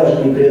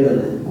 Даже не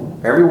преданные.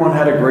 Everyone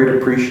had a great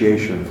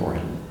appreciation for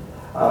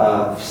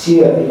him.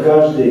 Все и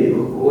каждый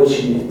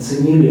очень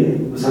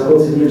ценили, высоко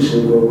ценили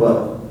Шрилу Прабхупаду.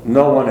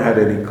 No one had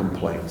any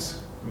complaints.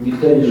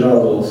 Никто не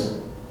жаловался.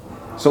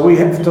 So we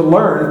have to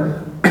learn.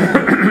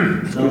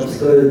 Нам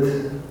стоит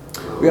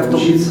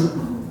учиться.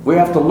 We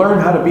have to learn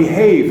how to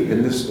behave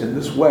in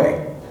this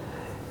way.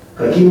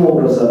 Каким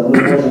образом мы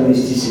можем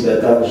вести себя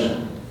так же?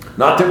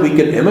 Not that we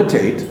can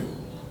imitate,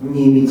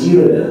 Не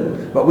имитируя,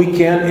 but we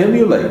can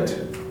emulate.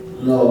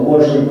 но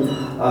можем,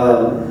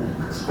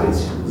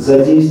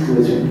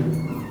 задействовать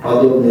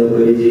подобное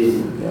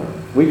поведение.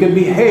 We can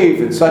behave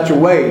in such a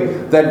way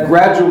that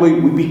gradually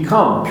we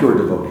become pure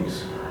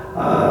devotees.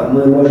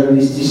 Мы можем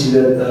вести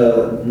себя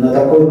на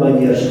такой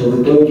манер, что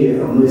в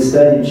итоге мы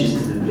станем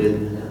чистыми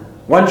преданными.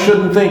 One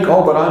shouldn't think,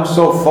 oh, but I'm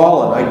so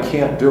fallen, I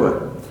can't do it.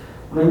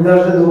 Мы не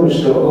должны думать,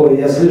 что ой,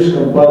 я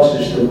слишком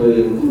падший, чтобы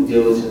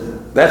делать это.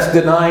 That's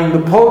denying the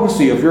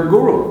potency of your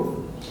guru.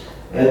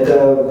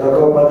 Это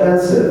такая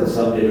потенция, на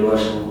самом деле,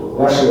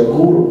 вашего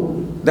гуру.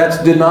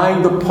 That's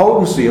denying the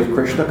potency of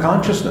Krishna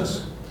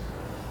consciousness.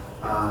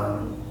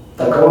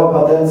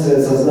 Такова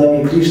потенция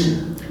сознания Кришны.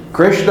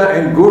 Krishna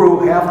and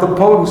Guru have the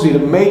potency to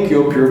make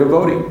you a pure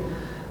devotee.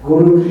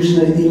 Гуру и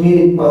Кришна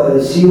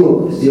имеют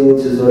силу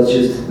сделать из вас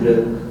чистых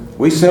преданных.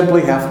 We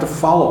simply have to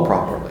follow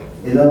properly.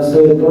 И нам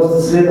стоит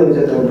просто следовать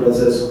этому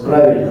процессу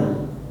правильно.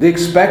 The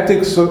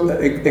expected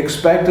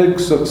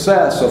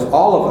success of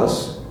all of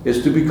us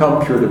is to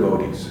become pure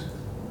devotees.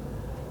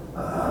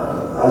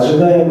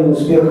 Ожидаемый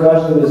успех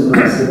каждого из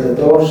нас – это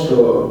то,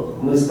 что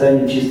мы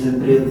станем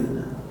чистым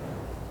преданным.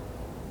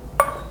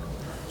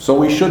 So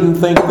we shouldn't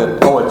think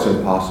that, oh, it's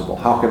impossible.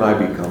 How can I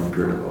become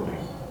pure devotee?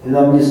 И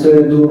нам не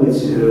стоит думать,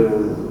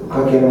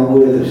 как я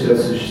могу это все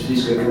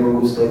осуществить, как я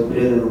могу стать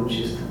преданным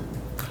чистым.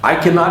 I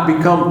cannot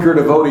become pure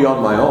devotee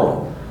on my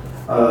own.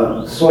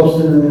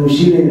 Собственными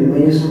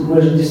усилиями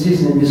мы же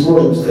действительно не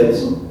сможем стать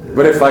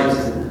But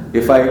чистыми.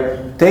 if I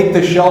take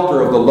the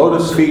shelter of the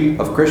lotus feet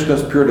of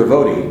Krishna's pure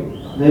devotee,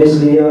 Но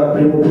если я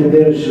приму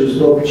прибежище у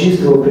стоп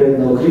чистого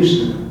преданного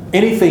Кришны,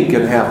 anything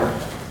can happen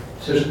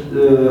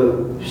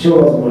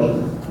все возможно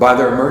by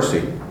their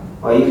mercy.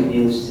 по их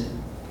милости.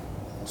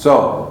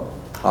 So,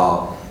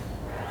 I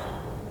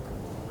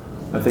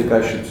think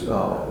I should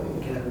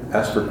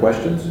ask for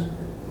questions.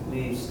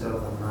 We start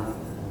at 9.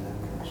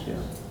 Yeah.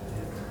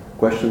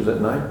 Questions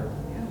at 9?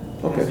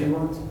 Okay.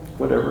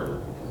 Whatever.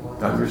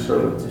 I'm your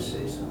servant.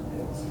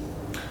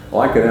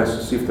 Well, I could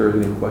ask, see if there are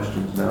any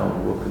questions now,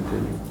 and we'll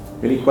continue.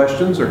 Any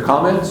questions or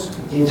comments?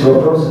 Какие-нибудь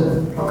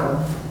вопросы?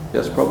 Пока.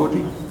 Yes,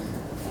 Prabhuji?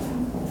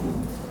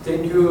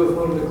 Thank you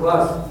for the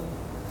class.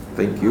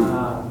 Thank you.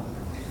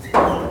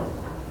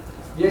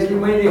 Если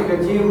мы не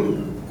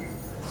хотим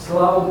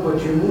славу,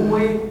 почему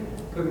мы,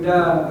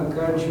 когда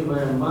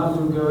оканчиваем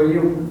мантру,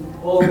 говорим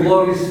all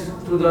glories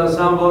to the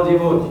assembled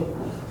devotee?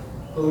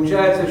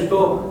 Получается,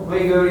 что мы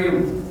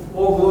говорим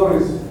all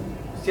glories,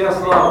 вся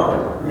слава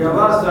для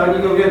вас, а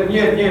они говорят,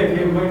 нет,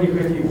 мы не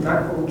хотим.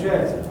 Так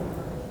получается.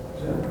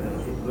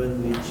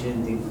 When we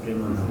chanting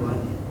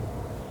Premanavani,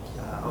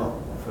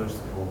 first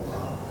of all,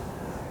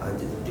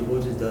 the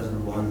devotee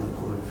doesn't want the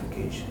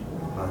glorification,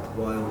 but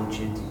while we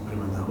chanting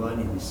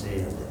Premanavani, we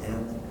say at the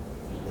end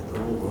that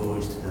all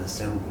glories to the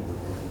assembly,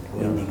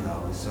 pointing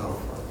ourselves.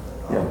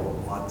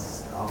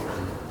 How to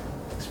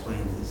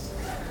explain this?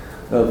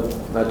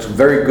 That's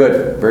very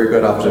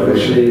good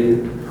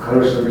observation.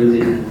 Хорошее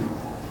наблюдение.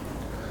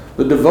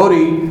 The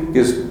devotee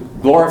is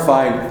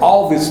glorifying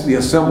all the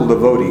assembled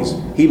devotees.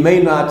 He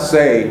may not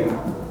say,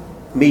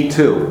 me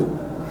too.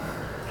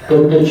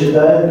 Тот, кто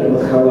читает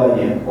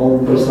Прамадхавани,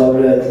 он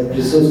прославляет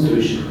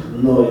присутствующих,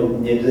 но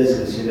не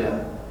обязательно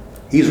себя.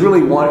 He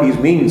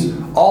means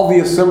all the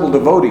assembled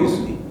devotees,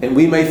 and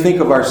we may think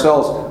of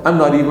ourselves, I'm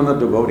not even a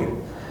devotee.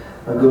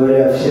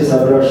 Говоря, все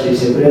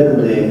собравшиеся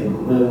преданные,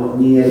 мы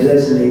не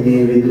обязательно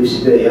имеем в виду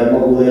себя. Я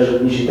могу даже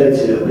не считать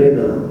себя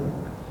преданным.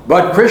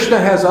 But Krishna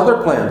has other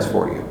plans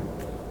for you.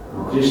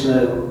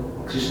 Кришна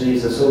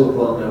есть особый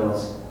план для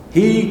вас.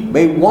 He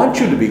may want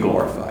you to be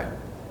glorified.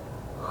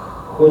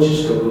 Хочет,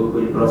 чтобы вы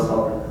были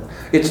прославлены.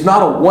 It's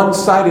not a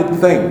one-sided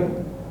thing.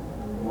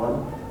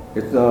 One?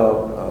 It's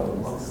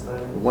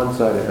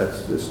one-sided.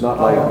 It's not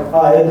like...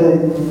 Это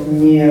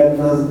не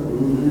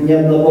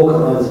однобоко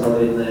надо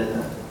смотреть на это.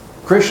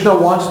 Krishna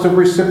wants to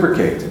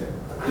reciprocate.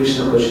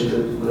 Кришна хочет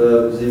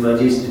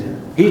взаимодействия.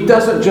 He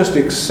doesn't just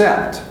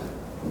accept.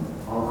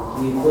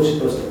 Он не хочет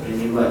просто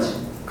принимать.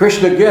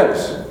 Krishna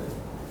gives.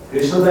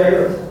 Кришна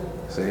дает.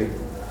 See?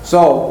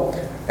 So,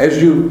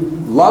 as you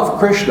love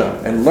Krishna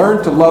and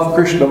learn to love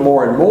Krishna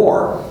more and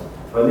more,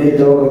 По мере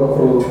того, как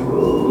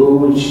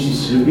вы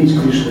учитесь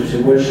любить Кришну все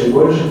больше и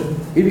больше,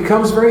 he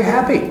becomes very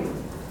happy.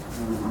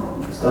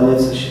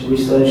 вы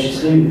станете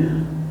счастливее.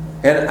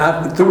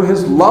 And through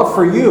his love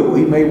for you,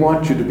 he may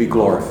want you to be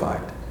glorified.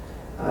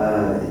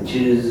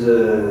 Через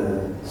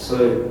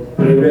свой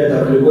проявляет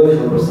так любовь,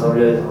 он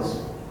прославляет вас.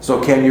 So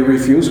can you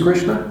refuse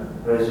Krishna?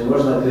 Разве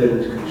можно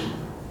отвергнуть Кришну?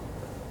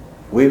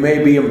 We may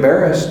be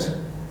embarrassed,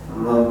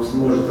 Нам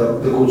сможет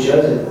так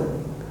докучать это.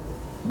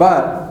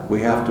 but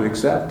we have to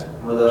accept.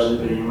 Мы должны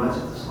принимать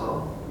эту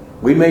славу.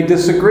 We may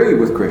disagree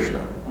with Krishna.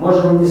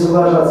 Можем не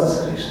соглашаться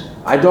с Кришной.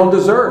 I don't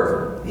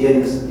deserve, Я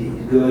не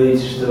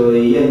говорите, что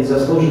я не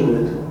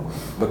заслуживаю этого.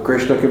 but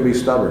Krishna can be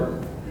stubborn.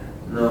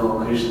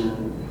 Но Кришна,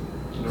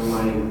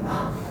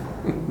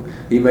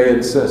 He may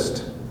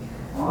insist.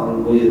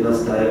 он будет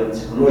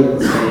настаивать, может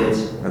настоять.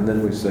 And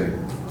then we say,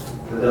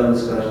 Тогда мы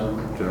скажем,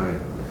 Jai.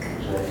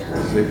 Жай.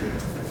 See?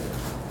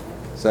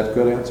 Is that a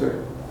good answer?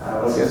 А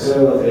вас Yes.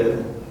 устроил ответ?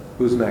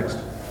 Who's next?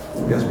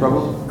 Yes,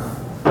 Prabhu?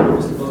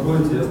 Если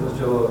позволите, я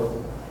сначала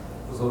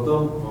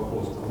задам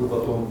вопрос, а вы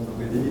потом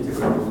определите,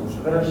 как он лучше.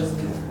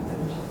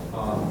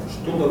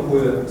 Что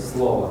такое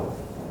слава?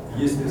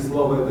 Если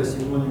слава это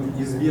синоним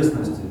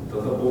известности,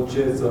 тогда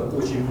получается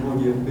очень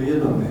многие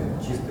преданные,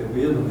 чистые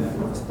преданные,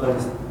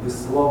 остались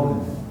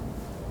бесславными.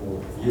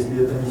 Вот.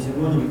 Если это не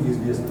синоним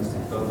известности,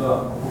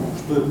 тогда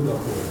что это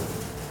такое?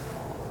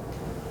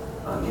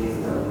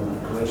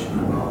 Question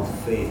about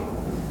faith.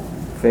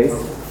 Faith?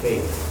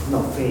 Faith. No,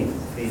 faith.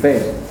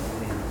 Faith.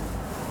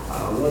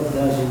 What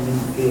does it mean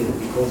faith?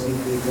 Because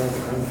if we can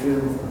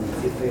confirm,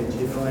 if we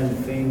define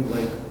fame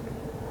like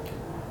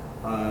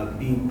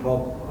being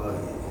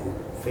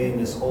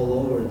famous all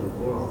over the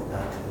world,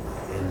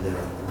 and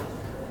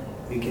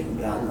we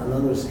can, on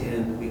another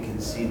hand, we can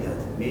see that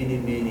many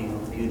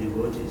of pure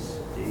devotees,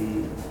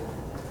 they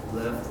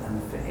left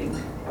and fame.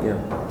 Yeah.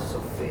 So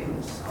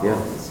famous. Yeah.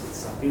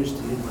 It appears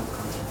to be my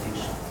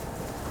contradiction.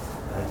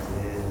 That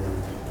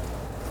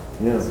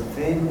Yeah. It's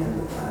fame,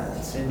 and at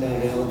the same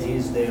time, reality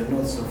is they're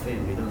not so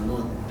famous. We don't know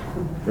them.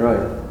 Right.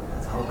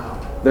 That's how come.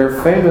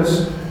 They're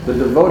famous. The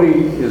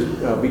devotee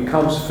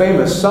becomes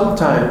famous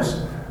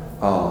sometimes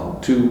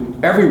to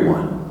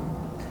everyone.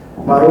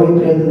 Порой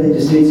преданный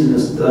действительно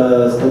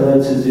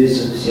становится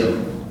известен всем.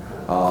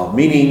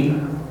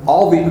 Meaning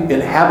all the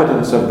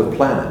inhabitants of the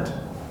planet.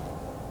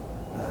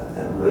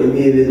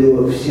 Имея в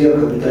виду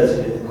всех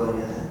обитателей этой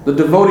планеты. The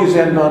devotees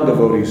and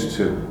non-devotees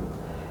too.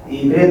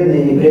 И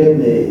преданные, и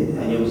непреданные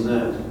о нем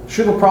знают.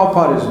 Srila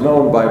Prabhupada is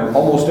known by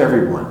almost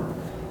everyone.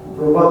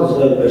 Прабхупаду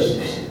знают почти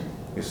все.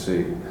 You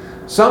see.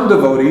 Some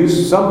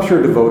devotees, some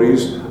pure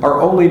devotees,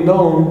 are only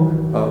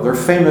known, they're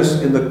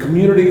famous in the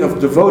community of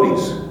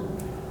devotees.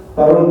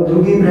 Порой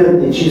другие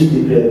преданные,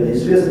 чистые преданные,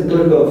 известны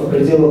только в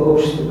пределах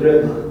общества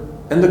преданных.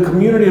 And the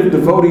community of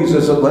devotees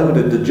isn't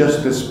limited to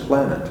just this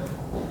planet.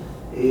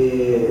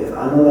 И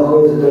оно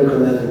находится только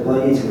на этой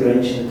планете,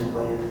 ограничена этой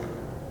планетой.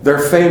 Their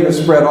fame is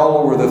spread all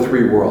over the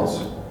three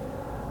worlds.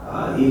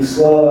 Их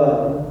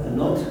слава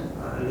Not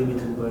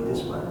limited by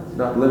this planet.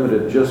 Not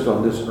limited just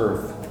on this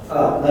earth.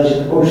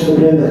 Значит, общество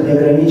преданных не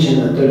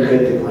ограничено только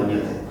этой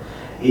планетой.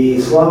 И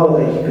слава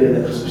таких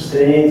преданных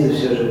распространяется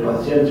все же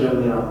по всем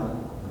трем мирам.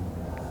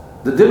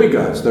 The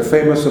demigods, they're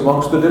famous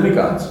amongst the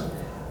demigods.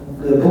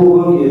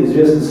 Полубоги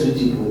известны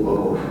среди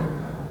полубогов.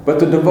 But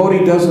the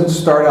devotee doesn't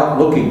start out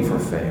looking for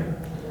fame.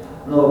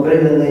 Но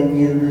преданный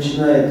не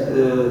начинает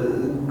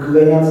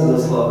гоняться за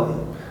славой.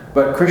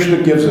 But Krishna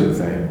gives him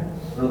fame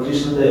Но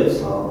Кришна дает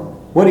славу.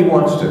 when he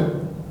wants to.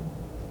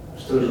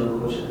 Что же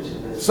он хочет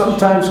этим дать?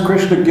 Sometimes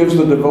Krishna gives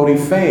the devotee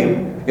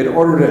fame in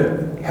order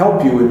to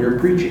help you in your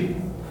preaching.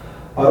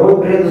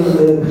 Порой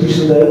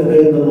Кришна дает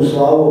преданному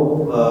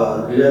славу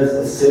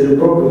с целью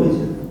проповеди.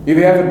 If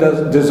you have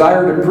a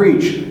desire to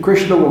preach,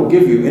 Krishna will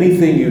give you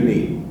anything you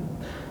need.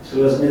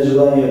 Если у вас нет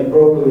желания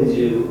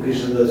проповеди,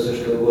 Кришна даст все,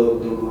 что угодно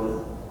другое.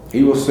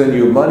 He will send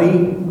you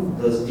money,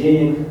 Даст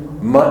денег,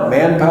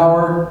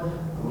 manpower,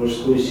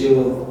 мужскую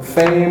силу,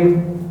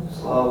 fame,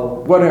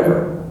 славу,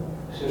 whatever.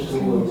 все, что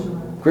угодно.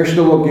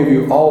 Krishna will give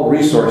you all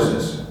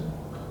resources,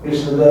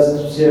 Кришна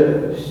даст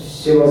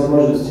все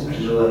возможности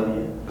при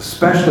желании.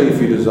 especially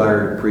if you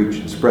desire to preach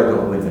and spread the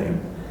holy name.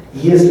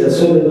 Если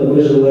особенно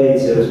вы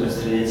желаете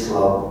распространять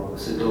славу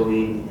Святого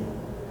имени.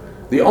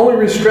 The only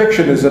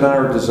restriction is in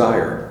our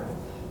desire.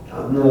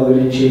 Одно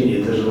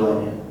ограничение – это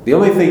желание. The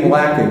only thing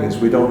lacking is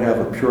we don't have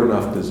a pure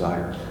enough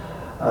desire.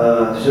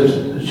 Все,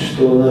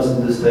 что у нас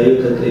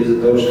недостает, это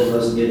из-за того, что у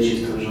нас нет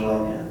чистого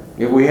желания.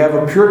 If we have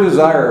a pure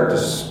desire to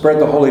spread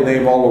the holy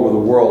name all over the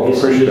world,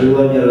 Если есть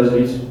желание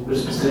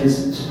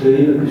распространить Святое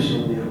имя по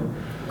всему миру,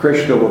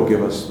 Krishna will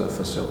give us the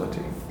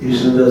facility.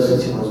 Кришна даст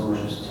эти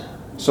возможности.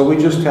 So we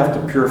just have to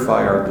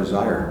purify our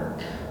desire.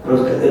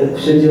 Просто это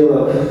все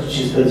дело в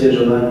чистоте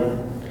желания.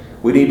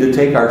 We need to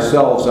take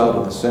ourselves out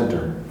of the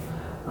center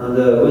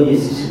Надо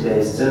вынести себя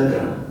из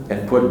центра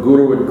and put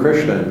Guru and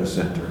Krishna in the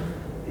center.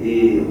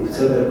 и в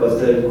центр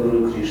поставить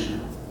Гуру и Кришну.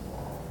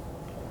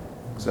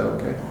 Is that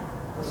okay?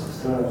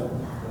 Страшно.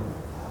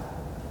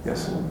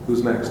 Yes.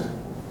 Who's next?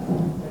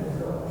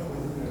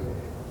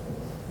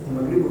 Не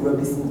могли бы вы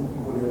объяснить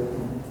более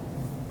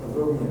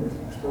подробнее,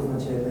 что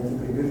означает найти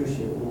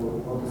прибежище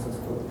у лотоса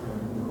стоп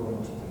духовного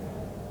учителя?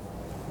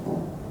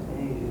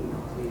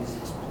 Please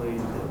explain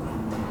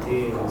in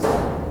details,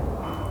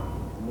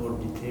 more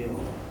detail,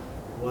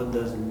 what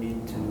does it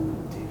mean to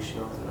take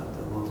shelter at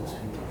the lotus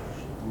feet of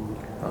Guru?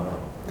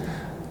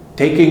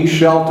 Taking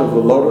shelter of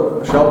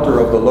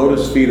the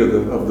lotus feet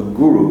of the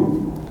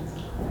Guru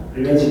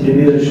Принятие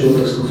прибежища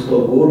лотосных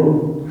стоп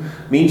Гуру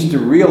means to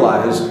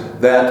realize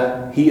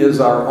that he is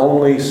our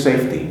only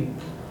safety.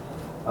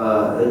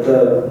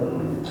 это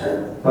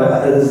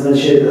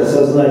означает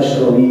осознать,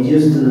 что он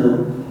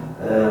единственное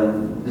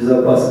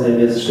безопасное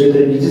место, что это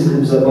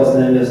единственное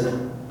безопасное место.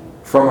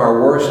 From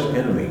our worst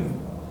enemy.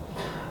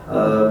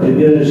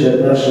 Прибежище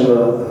от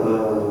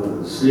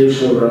нашего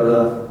слепшего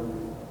врага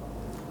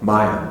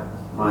Maya.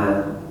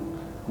 Майя.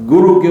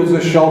 Guru gives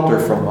us shelter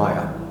from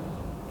Maya.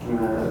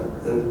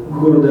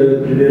 Гуру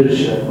дает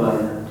прибежище от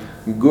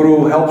Майи.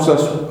 Guru helps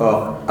us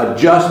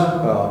adjust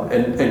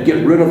and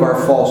get rid of our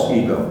false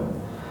ego.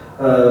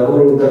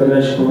 Гуру так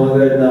иначе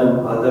помогает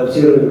нам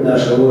адаптировать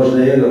наше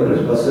ложное эго,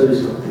 приспособить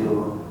как-то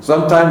его.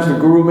 Sometimes the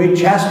Guru may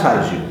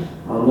chastise you.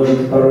 Он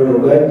может порой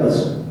ругать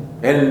нас.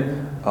 And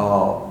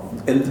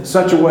in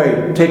such a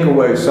way, take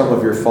away some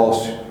of your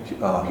false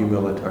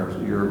humility or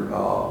your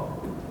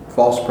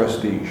false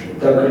prestige.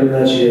 Так или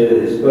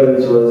иначе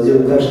избавить вас,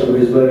 сделать так, чтобы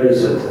вы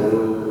избавились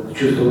от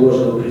чувства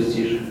ложного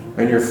престижа.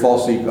 And your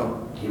false ego.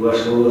 И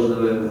вашего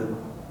ложного эго.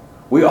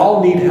 We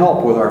all need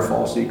help with our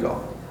false ego.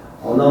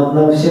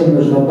 Нам всем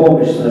нужна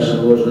помощь с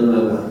нашим ложным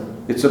эго.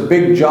 It's a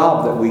big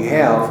job that we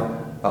have.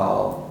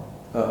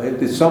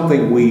 It's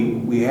something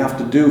we have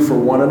to do for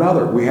one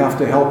another. We have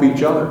to help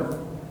each other.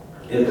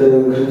 Это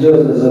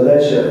грандиозная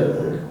задача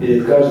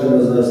перед каждым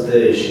из нас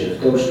стоящая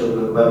в том,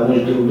 чтобы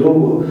помочь друг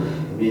другу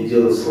иметь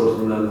дело с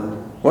ложным эго.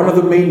 One of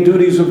the main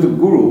duties of the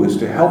Guru is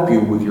to help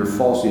you with your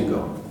false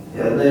ego. И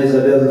одна из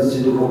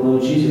обязанностей духовного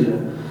учителя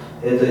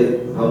Это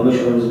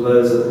помочь вам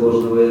избавиться от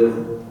ложного эго.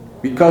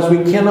 Because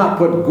we cannot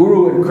put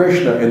Guru and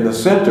Krishna in the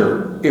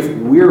center if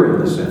we're in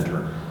the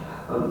center.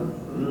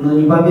 Но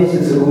не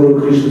поместится Гуру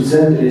и Кришна в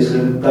центре,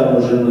 если там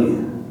уже мы.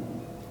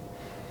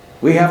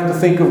 We have to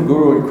think of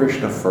Guru and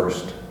Krishna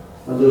first.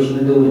 Мы должны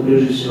думать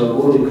прежде всего о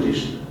Гуру и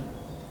Кришне.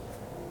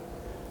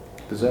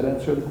 Does that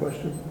answer the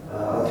question?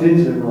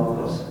 Ответьте на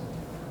вопрос.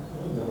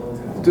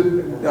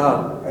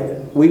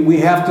 We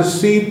have to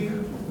see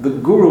the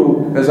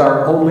Guru as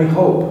our only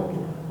hope.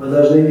 Мы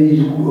должны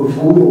видеть в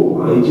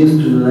Гуру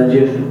единственную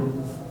надежду.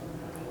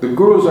 The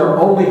Guru is our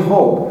only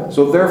hope,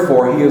 so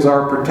therefore he is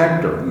our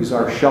protector, he's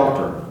our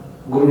shelter.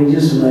 Гуру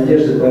единственная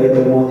надежда,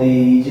 поэтому он и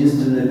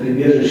единственное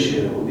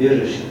прибежище,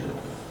 убежище.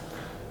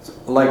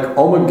 Like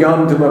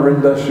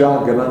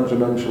Omagyantimarindasya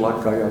Gananjanan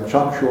Shalakaya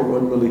Chakshur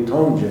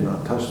Unmilitonjana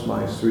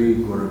Tasmai Sri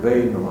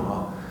Gurave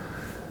Namaha.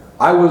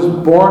 I was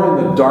born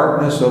in the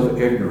darkness of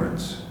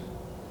ignorance.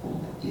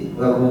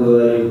 Как мы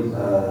говорим,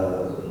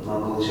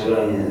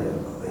 Мангалачаране,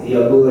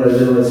 я был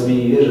рожден во тьме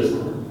невежества.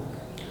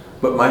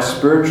 But my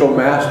spiritual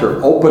master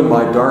opened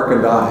my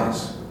darkened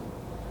eyes.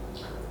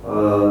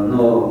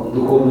 Но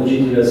духовный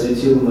учитель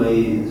осветил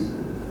мои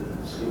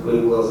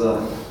слепые глаза.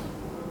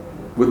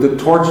 With the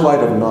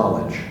torchlight of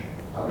knowledge.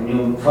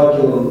 Огнем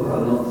факелом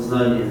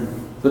знания.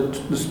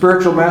 The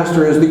spiritual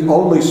master is the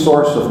only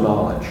source of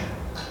knowledge.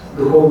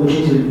 Духовный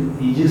учитель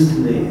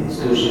единственный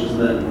источник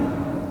знаний.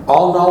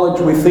 All knowledge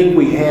we think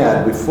we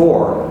had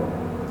before,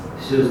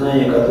 все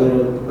знание,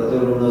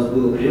 которое у нас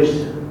было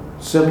прежде,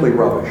 simply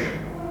rubbish.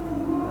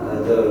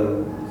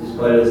 Это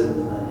бесполезное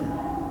знание.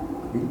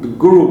 The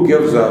Guru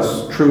gives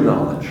us true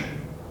knowledge.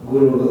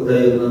 Гуру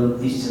дает нам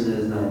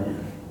истинное знание.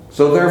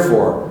 So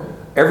therefore,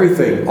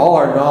 everything, all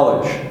our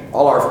knowledge,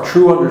 all our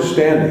true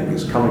understanding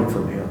is coming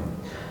from Him.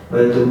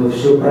 Поэтому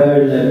все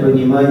правильное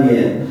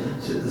понимание,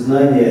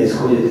 знание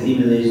исходит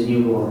именно из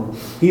Него.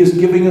 He is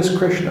giving us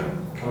Krishna.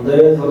 Он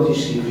дает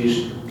фактически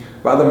Кришну.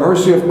 By the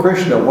mercy of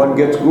Krishna, one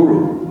gets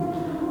Guru.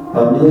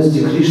 По милости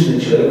Кришны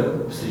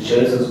человек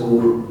встречается с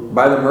Гуру.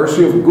 By the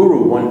mercy of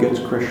Guru, one gets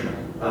Krishna.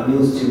 По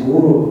милости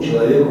Гуру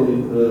человек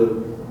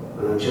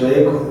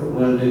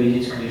может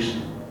увидеть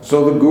Кришну.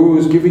 So the Guru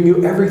is giving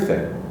you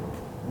everything.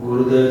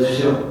 Гуру дает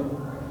все.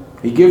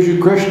 He gives you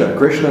Krishna.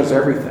 Krishna is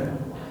everything.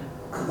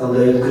 Он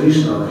дает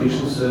Кришну, а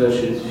Кришна в свою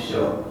очередь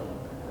все.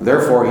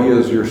 Therefore, He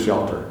is your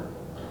shelter.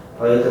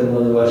 Поэтому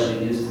он ваше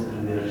единственное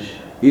прибежище.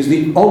 He's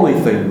the only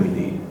thing we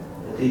need.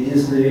 Это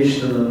единственная вещь,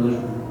 что нам нужно.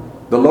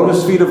 The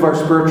lotus feet of our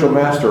spiritual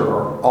master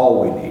are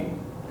all we need.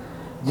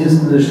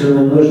 Единственное, что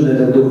нам нужно,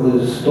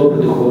 это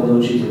стопы духовного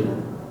учителя.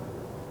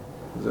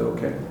 Is that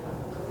okay?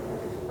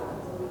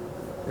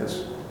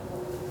 Yes.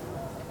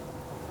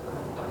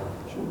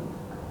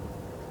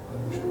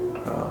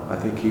 I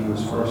think he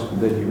was first,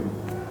 and then you.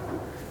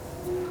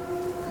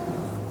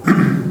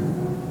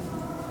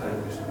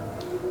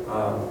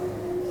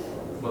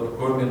 Вот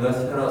кроме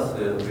даси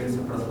расы,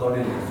 принцип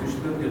прославления,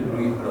 существует ли в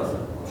других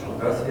расах? Потому что в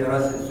даси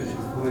расе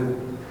существует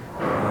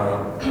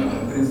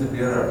принцип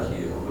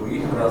иерархии, в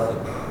других расах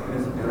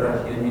принцип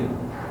иерархии нет.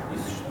 И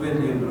существует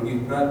ли в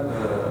других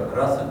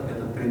расах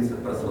этот принцип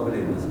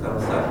прославления, скажем,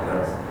 сахи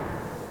расы?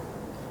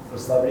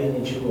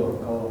 Прославление чего?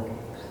 Кого?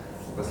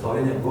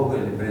 Прославление Бога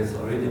или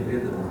прославление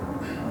преданных?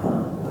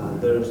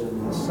 There's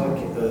in the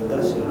Sakya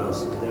Dasi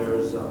Rasa,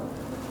 there's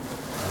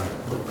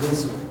the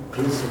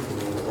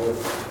principle of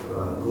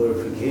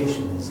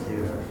glorification is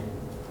there,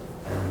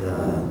 and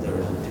there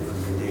are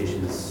different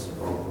gradations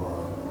of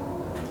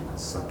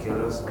Sakya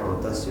Rasa or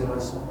Dasi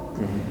Rasa.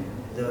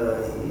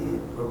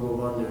 Prabhu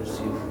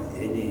wonders if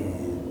any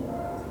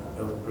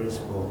of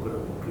principle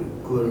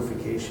of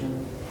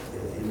glorification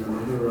in the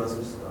other rasas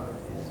is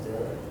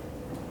there.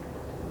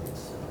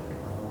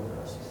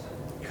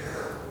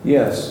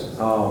 Yes.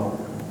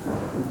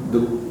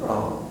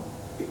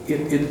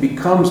 It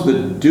becomes the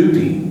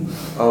duty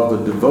of the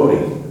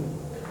devotee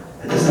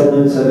Это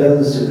становится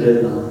обязанностью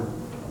преданного.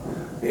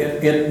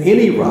 in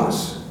any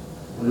ras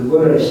В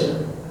любой расе.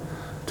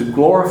 to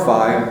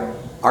glorify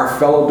our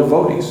fellow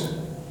devotees,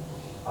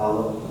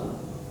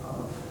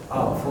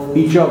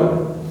 each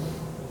other,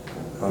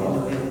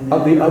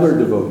 of the other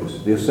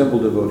devotees, the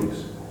assembled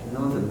devotees.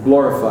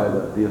 Glorify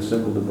the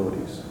assembled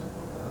devotees.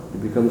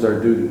 It becomes our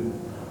duty.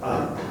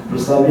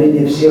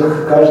 Прославление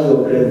всех,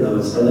 каждого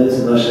преданного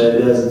становится нашей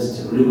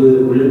обязанностью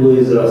в любой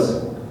из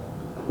рас.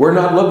 We're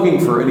not looking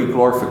for any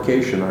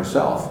glorification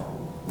ourselves,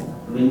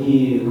 Мы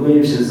не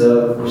гонимся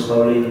за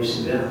прославлением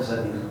себя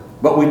самих.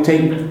 but we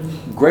take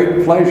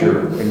great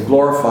pleasure in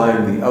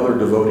glorifying the other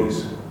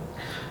devotees.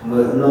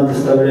 Нам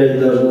доставляет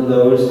даже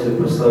удовольствие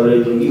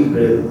прославлять других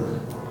преданных.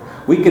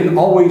 We can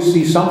always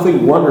see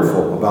something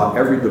wonderful about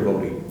every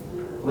devotee.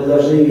 Мы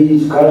должны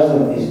видеть в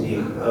каждом из них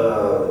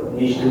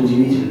нечто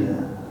удивительное.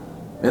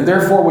 And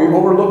therefore we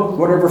overlook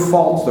whatever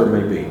faults there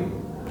may be.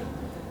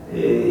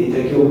 И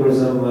таким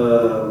образом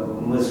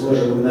мы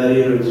сможем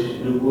игнорировать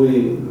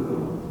любые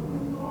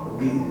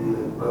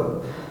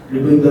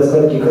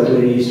недостатки,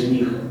 которые есть в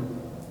них.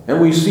 And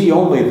we see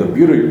only the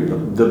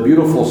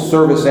beautiful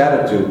service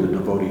attitude the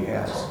devotee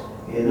has.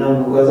 И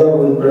нам в глаза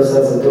будет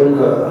бросаться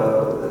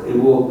только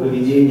его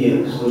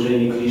поведение в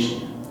служении Кришне.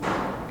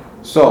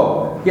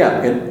 So,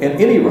 yeah, in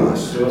any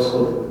ras,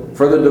 Превосходно.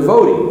 for the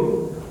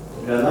devotee,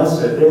 Для нас,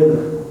 для преданных,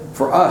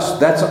 for us,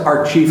 that's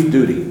our chief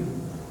duty.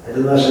 это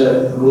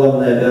наша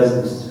главная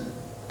обязанность.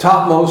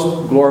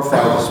 Topmost,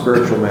 glorify the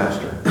spiritual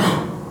master.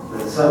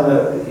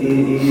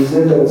 И из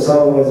этого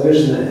самое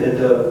возвышенное,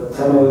 это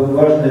самое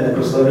важное, это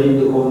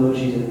прославление духовного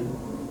учителя.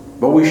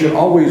 But we should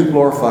always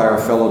glorify our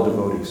fellow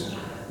devotees.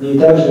 И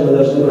также мы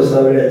должны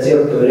прославлять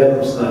тех, кто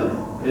рядом с нами,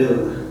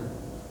 преданных.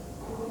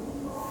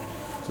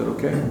 Is that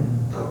okay?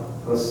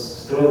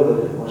 Вас строило,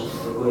 может,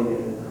 спокойнее.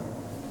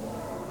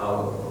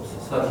 А вот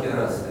всякий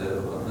раз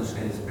в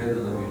отношении с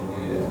преданными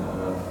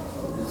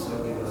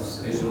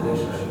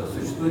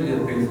существует ли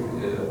принцип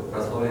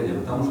прославления?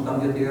 Потому что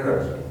там нет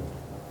иерархии.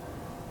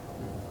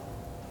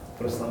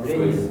 То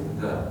Прославление? есть,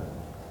 да.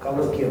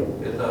 Кого с кем?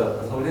 Это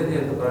прославление,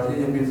 это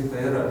порождение принципа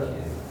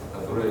иерархии,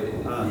 который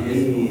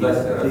есть и в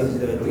дасе раз.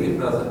 принцип В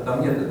других разах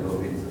там нет этого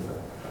принципа.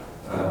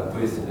 То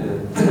есть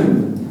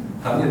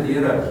там нет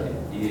иерархии.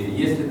 И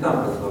если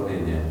там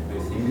прославление, то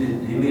есть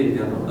имеет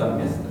ли оно там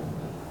место?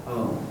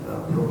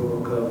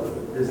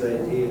 This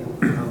idea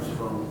comes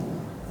from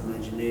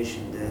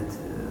imagination that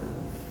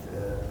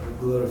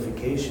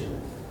glorification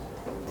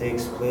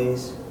takes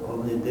place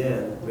only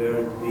there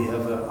where we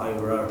have a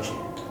hierarchy.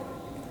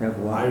 Have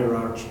what?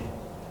 Hierarchy.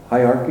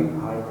 Hierarchy?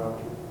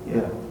 Hierarchy.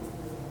 Yeah.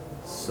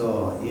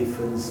 So if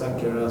in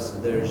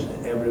Sakyaras there's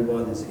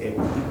everyone is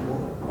equal,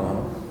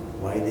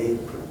 why they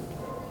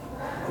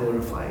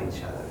glorify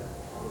each other?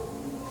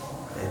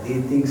 And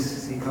he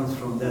thinks he comes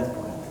from that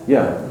point.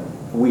 Yeah.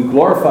 We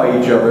glorify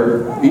each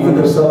other even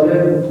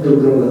прославляем друг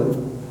друга.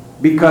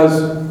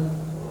 because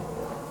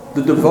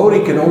the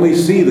devotee can only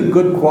see the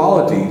good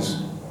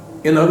qualities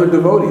in other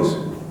devotees.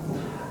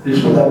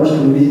 Лишь потому, что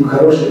мы видим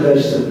хорошие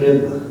качества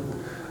преданных.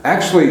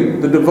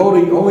 Actually, the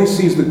devotee only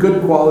sees the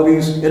good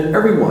qualities in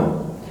everyone.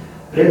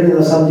 Преданный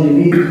на самом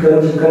деле видит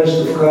хорошие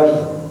качества в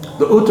каждом.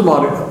 The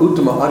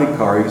Uttama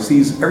Adhikari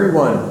sees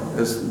everyone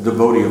as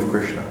devotee of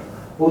Krishna.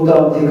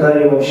 Уттам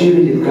Адхикари вообще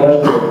видит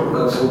каждого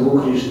как слугу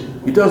Кришны.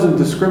 He doesn't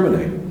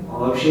discriminate.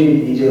 Он вообще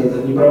не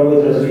делает, не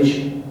проводит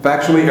различий.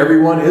 Factually,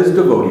 everyone is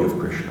devotee of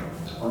Krishna.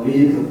 Он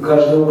видит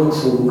каждого как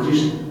слугу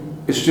Кришны.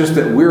 It's just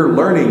that we're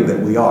learning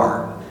that we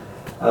are.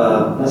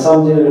 На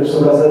самом деле,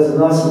 что касается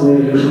нас, мы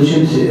лишь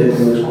учимся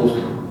этому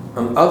искусству.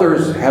 And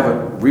others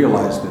haven't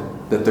realized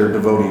that they're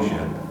devotees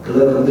yet.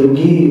 Тогда как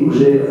другие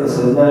уже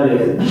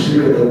осознали,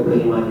 пришли к этому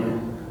пониманию.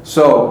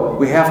 So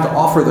we have to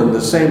offer them the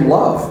same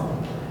love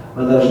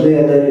Мы должны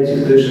одарить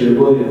их той же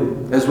любовью,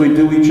 as we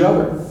do each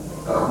other.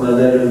 как мы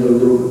одариваем друг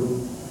друга.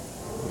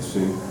 You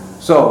see?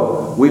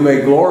 So we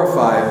may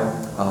glorify,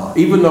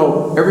 even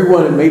though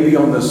everyone may be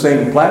on the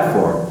same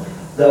platform.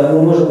 Да,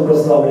 мы можем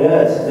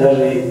прославлять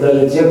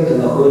даже тех, кто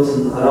находится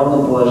на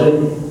равном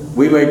положении.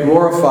 We may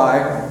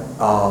glorify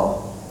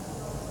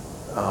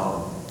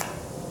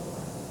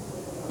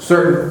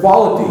certain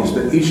qualities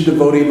that each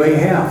devotee may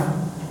have.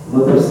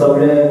 Мы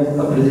прославляем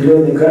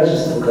определенные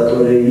качества,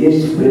 которые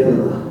есть в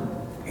преданных.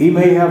 He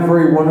may have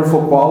very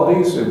wonderful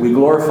qualities, and we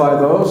glorify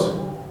those.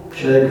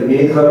 Человек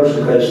имеет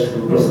хорошие качества,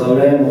 мы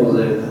прославляем его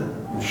за это.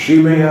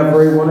 She may have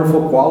very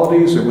wonderful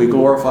qualities, and we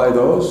glorify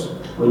those.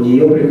 У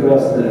нее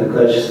прекрасное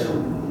качество,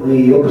 мы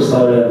ее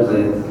прославляем за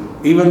это.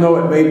 Even though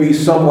it may be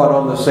somewhat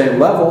on the same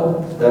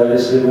level, Даже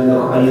если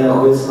они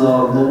находятся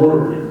на одном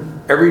уровне.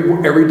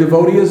 every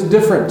devotee is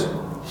different.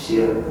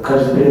 Все,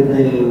 каждый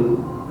преданный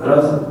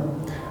разный.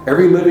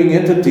 Every living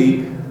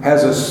entity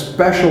has a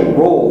special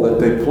role that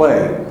they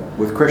play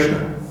with Krishna.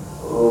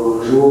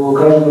 У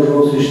каждого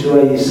живого существа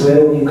есть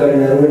своя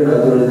уникальная роль,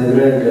 которую он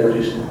играет для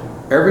Кришны.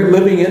 Every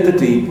living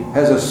entity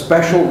has a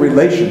special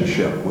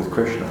relationship with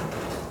Krishna.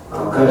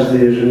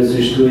 Каждое живое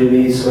существо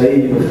имеет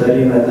свои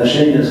неповторимые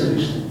отношения с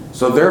Кришной.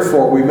 So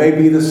therefore, we may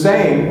be the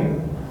same,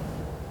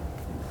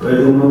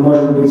 Поэтому мы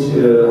можем быть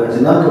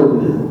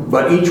одинаковыми,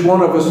 but each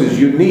one of us is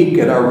unique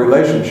in our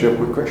relationship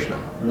with Krishna.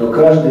 но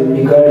каждый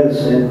уникален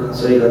в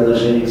своих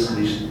отношениях с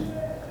Кришной.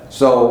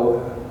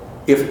 So,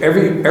 if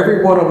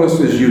every one of us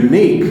is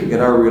unique in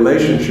our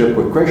relationship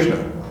with Krishna,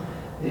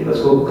 И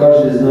поскольку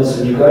каждый из нас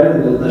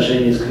уникален в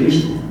отношении с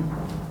Кришной,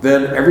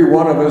 then every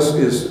one of us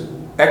is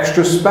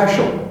extra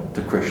special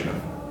to Krishna.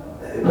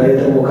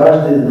 поэтому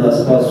каждый из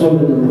нас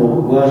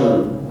по-особенному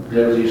важен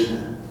для Кришны.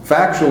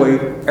 Factually,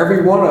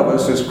 every one of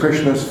us is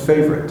Krishna's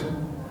favorite.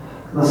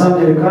 На самом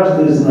деле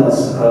каждый из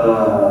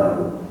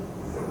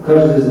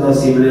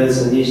нас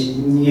является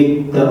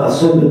нечто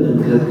особенным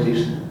для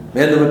Кришны.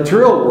 In the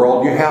material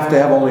world, you have to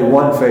have only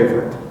one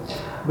favorite.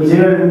 В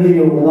материальном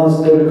мире у нас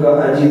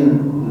только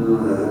один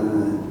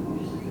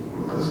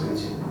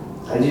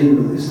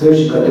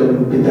источник,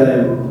 которым мы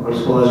питаем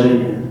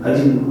расположение,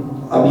 один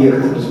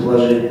объект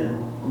расположения.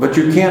 But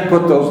you can't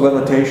put those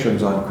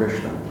limitations on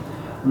Krishna.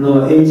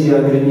 Но эти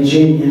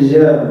ограничения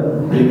нельзя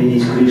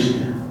применить к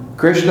Кришне.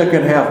 Krishna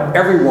can have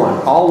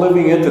everyone, all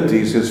living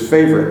entities, his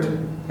favorite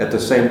at the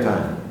same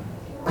time.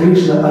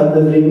 Кришна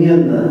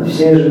одновременно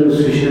всех живых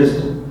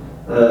существ,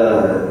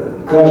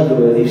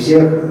 каждого и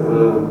всех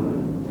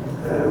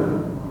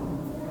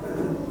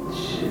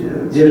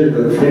держит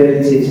как в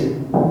приоритете.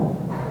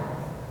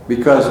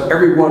 Because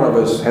every one of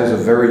us has a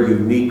very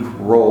unique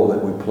role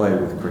that we play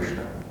with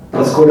Krishna.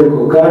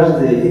 Поскольку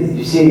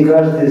все и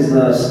каждый из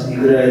нас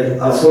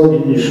играет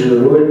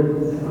особеннейшую роль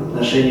в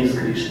отношениях с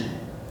Кришной.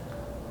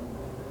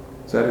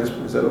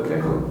 Is that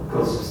okay?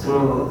 Просто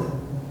встроил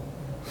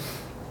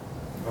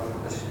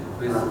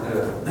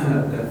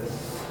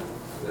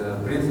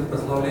Принцип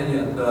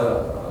прославления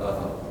это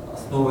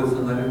основывается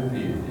на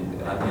любви,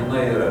 а не на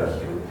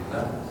иерархии. Да?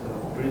 So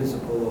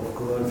principle of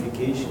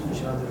glorification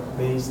each other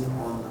based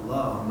on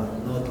love, but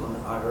not on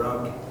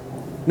hierarchy.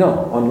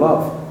 No, on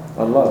love.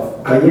 On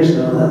love.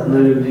 Конечно, на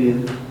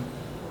любви.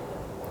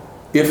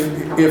 If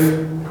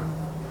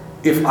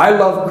I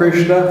love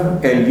Krishna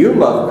and you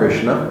love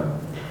Krishna,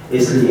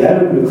 Если я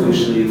люблю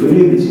Кришну и вы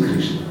любите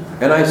Кришну,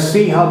 and I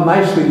see how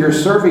nicely you're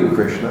serving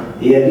Krishna,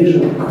 и я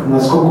вижу,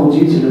 насколько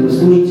удивительно вы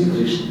служите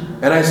Кришне,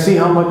 and I see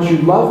how much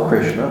you love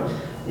Krishna,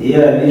 и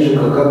я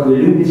вижу, как вы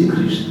любите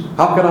Кришну,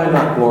 how can I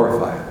not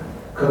glorify it?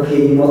 как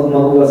я не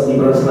могу вас не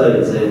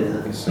прославить за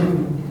это? You see?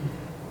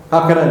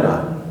 How can I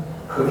not?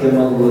 Как я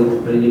могу это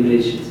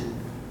пренебречить?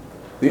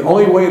 The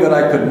only way that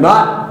I could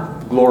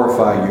not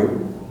glorify you,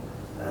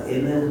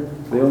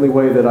 the only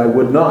way that I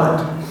would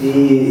not,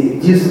 И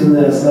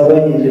единственное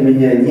основание для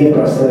меня не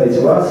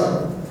прославить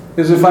вас,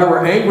 is if I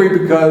were angry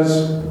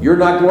because you're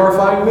not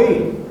glorifying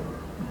me.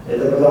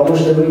 это потому,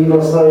 что вы не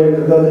прославили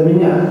когда-то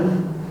меня.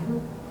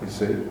 You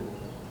see?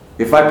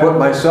 If I put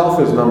myself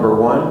as number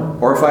one,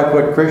 or if I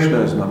put Krishna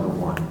as number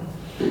one.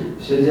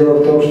 Все дело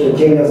в том, что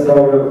кем я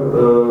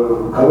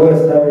ставлю, кого я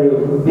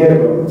ставлю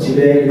первым,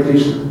 себя или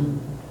Кришну.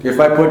 If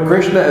I put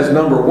Krishna as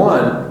number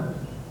one,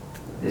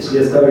 Если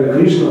я ставлю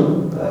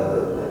Кришну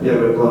на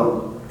первый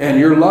план, and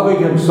you're loving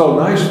him so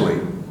nicely,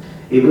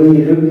 и вы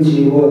не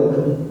любите его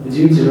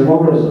удивительным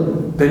образом,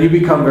 then you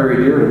become very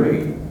dear to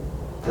me.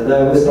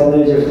 тогда вы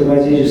становитесь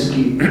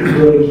автоматически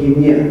дороги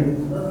мне.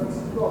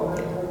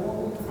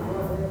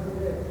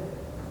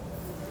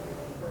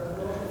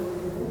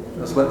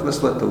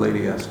 Let's let the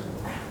lady ask.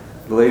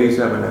 The ladies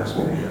haven't asked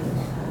me yet.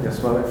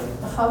 Yes, mother?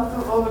 How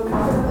to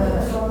overcome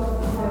the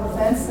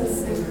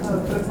offenses if,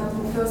 for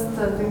example, first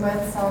we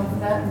met some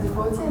friend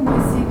devotee and we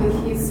see that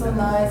he's so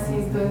nice,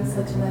 he's doing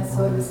such a nice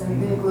service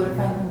and we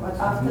glorify him, but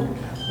after, if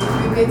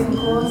we're getting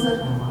closer,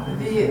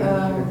 we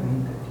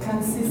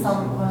can see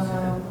some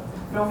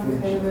wrong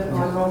behavior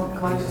or wrong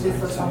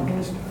qualities or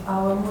something,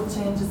 our mood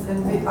changes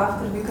and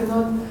after we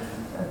cannot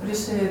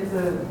appreciate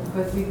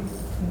what we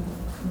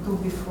do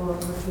before,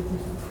 what we did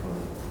before.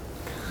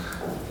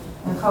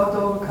 And how to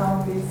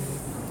overcome this.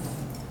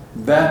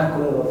 That,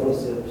 Какой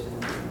вопрос я объясню?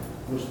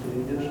 Может,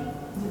 переведешь?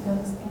 Did you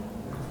understand?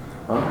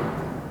 huh?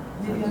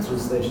 Did you understand?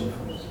 Translation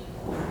first.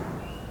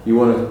 You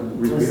want to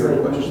repeat her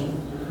question?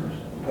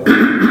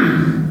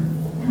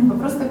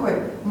 Вопрос такой.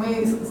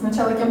 Мы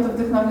сначала кем-то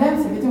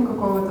вдохновляемся, видим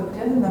какого-то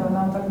преданного,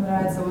 нам так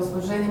нравится его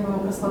служение, мы его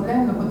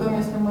прославляем, но потом,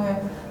 если мы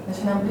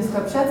начинаем близко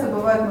общаться,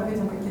 бывает, мы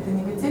видим какие-то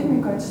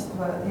негативные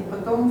качества, и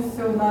потом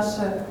все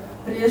наше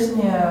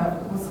прежнее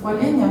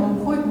восхваление, оно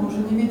уходит, мы уже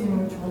не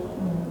видим ничего,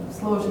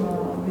 сложно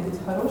видеть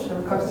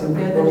хорошее, как это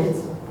преодолеть.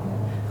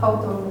 How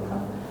to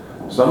overcome?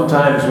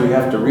 Sometimes we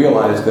have to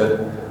realize that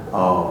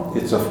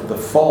the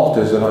fault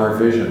is in our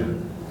vision.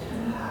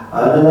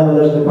 Иногда мы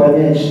должны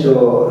понять,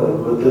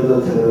 что вот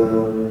этот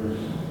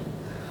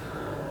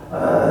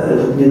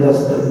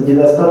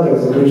недостаток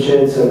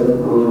заключается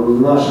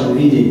в нашем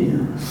видении.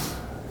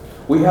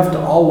 We have to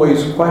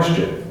always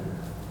question.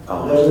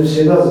 Должны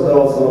всегда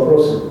задаваться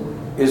вопросом.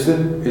 Is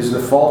the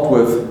fault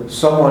with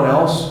someone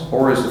else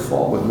or is the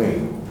fault with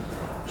me?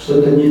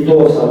 Что-то не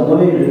то со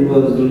мной, либо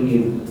с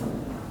другим.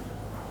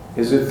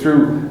 Is it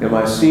am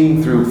I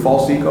seeing through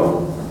false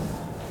ego?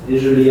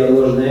 Вижу ли я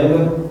ложное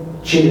эго?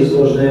 Через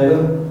ложное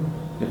эго?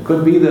 It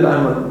could be that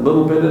I'm a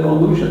little bit in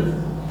illusion.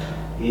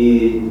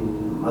 И,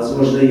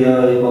 возможно,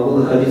 я могу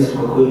находиться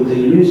в какой-то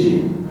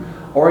иллюзии.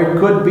 Or it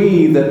could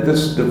be that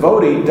this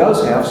devotee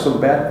does have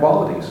some bad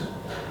qualities.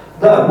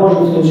 Да,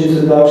 может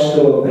случиться так,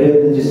 что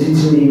преданный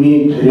действительно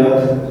имеет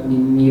ряд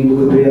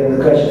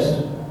неблагоприятных качеств.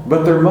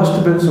 But there must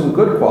have been some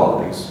good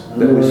qualities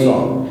that we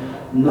saw.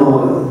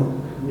 Но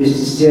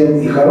вместе с тем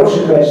и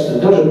хорошие качества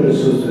тоже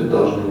присутствуют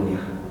должны в них.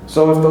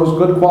 So if those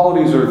good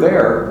qualities are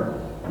there,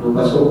 Но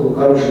поскольку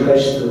хорошие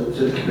качества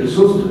все-таки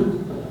присутствуют,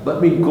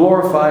 let me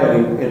glorify it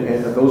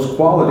in those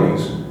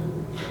qualities.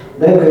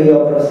 дай-ка я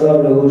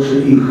прославлю лучше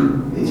их,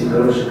 эти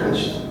хорошие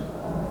качества.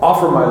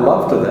 Offer my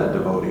love to that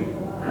devotee.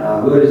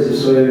 Выразить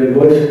свою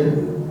любовь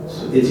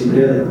этим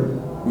преданным.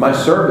 My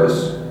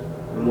service.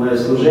 Мое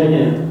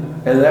служение.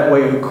 And that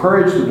way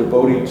encourage the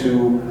devotee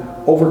to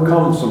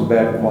overcome some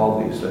bad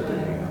qualities that they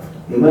may have.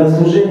 И мое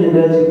служение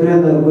для этих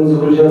преданных будет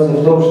заключаться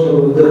в том,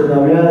 чтобы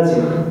вдохновлять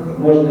их как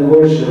можно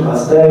больше,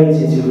 оставить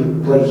эти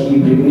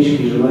плохие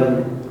привычки и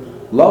желания.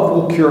 Love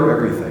will cure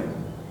everything.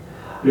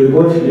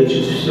 Любовь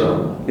лечит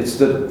все. It's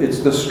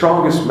the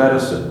strongest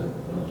medicine.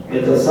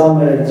 Это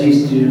самое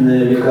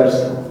действенное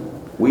лекарство.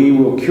 We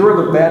will cure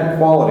the bad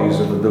qualities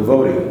of the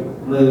devotee.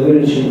 Мы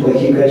вылечим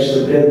плохие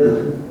качества преданных.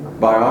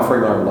 by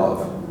offering our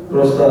love.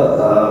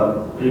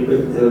 Просто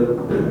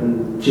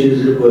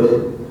через любовь.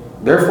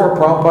 Therefore,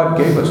 Prabhupada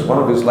gave us one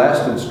of his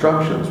last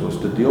instructions was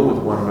to deal with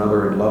one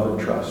another in love and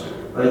trust.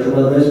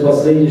 Поэтому одно из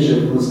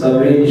последнейших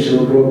наставлений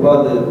Шрилы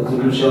Прабхупады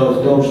заключалось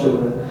в том,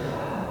 чтобы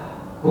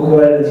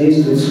буквально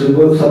действовать с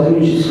любовью,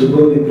 сотрудничать с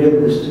любовью и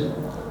преданностью.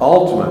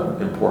 Ultimate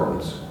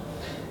importance.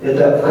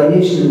 Это в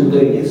конечном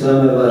итоге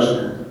самое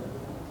важное.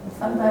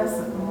 Sometimes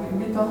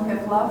we don't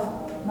have love.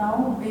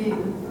 Now we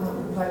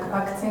like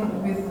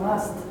acting with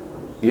lust.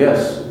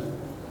 Yes.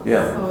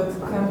 Yeah. So it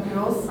can be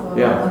also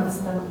Yeah.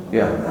 understand.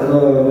 Yeah.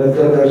 Оно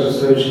это также в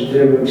свою очередь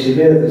требуем к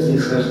себе, то есть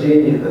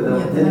снисхождение, когда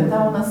Нет,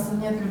 иногда у нас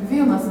нет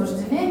любви, у нас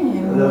вожделение,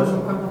 и мы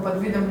можем как бы под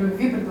видом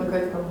любви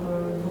предлагать как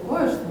бы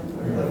другое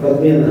что-то.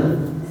 подмена.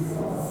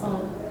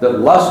 That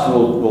lust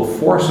will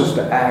force us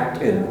to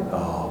act in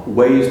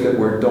ways that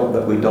we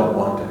don't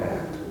want to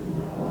act.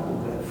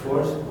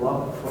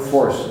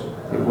 Force.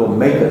 It will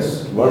make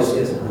us. Lust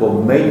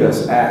will make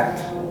us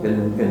act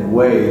in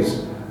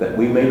ways that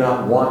we may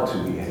not want to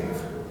behave.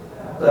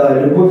 Да,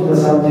 любовь на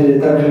самом деле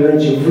так или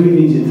иначе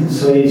выведет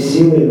своей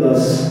силой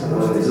нас,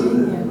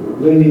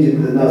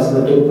 выведет нас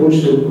на тот путь,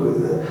 чтобы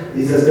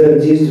и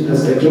заставит действовать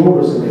нас таким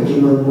образом,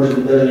 каким мы, может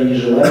быть, даже и не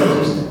желаем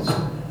действовать.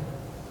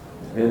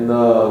 In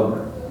the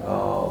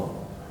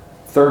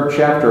third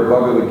chapter of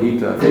Bhagavad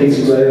Gita,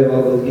 Третьей главе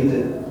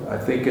Бхагавад-гиты, I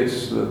think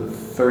it's the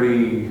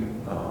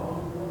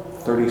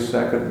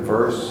 32nd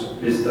verse.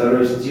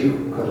 32 стих,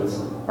 кажется.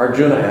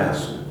 Arjuna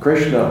asked,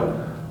 Krishna,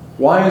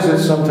 why is it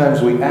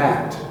sometimes we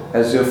act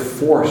as if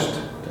forced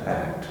to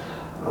act?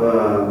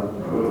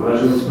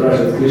 Арджуна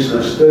спрашивает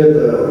Кришна, что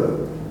это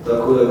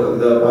такое,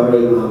 когда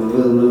порой мы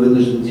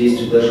вынуждены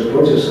действовать даже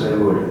против своей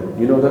воли?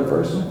 You know that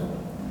verse?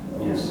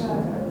 Yes.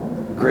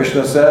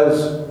 Krishna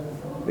says,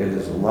 it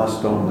is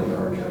lust only,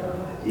 Arjuna.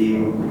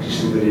 И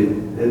Кришна говорит,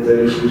 это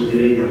лишь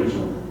вожделение,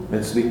 Арджуна.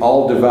 It's the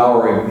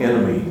all-devouring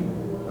enemy.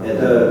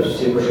 Это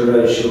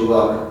всепожирающий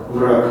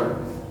враг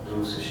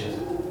двух существ.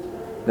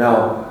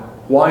 Now,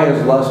 why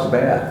is lust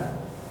bad?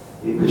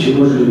 И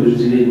почему же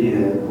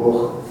вожделение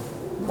плохо?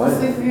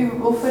 Because if we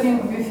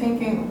offering, we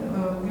thinking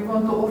we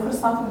want to offer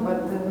something,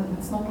 but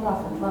it's not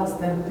love at last.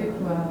 Then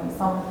people,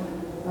 some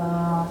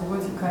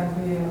devotee can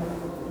be,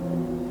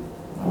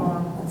 he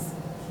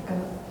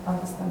can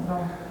understand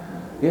wrong.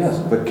 Yes,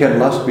 but can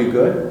lust be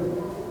good?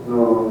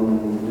 Но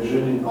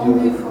неужели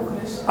Only for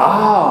Krishna.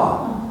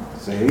 Ah,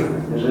 see?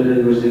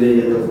 неужели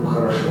вожделение это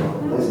хорошо?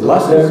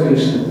 Lust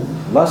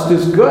lust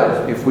is good.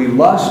 If we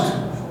lust,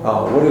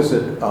 what is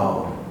it?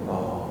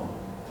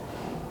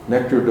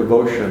 Nectar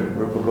devotion,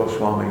 Rupa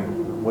Goswami,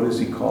 what does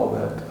he call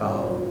that?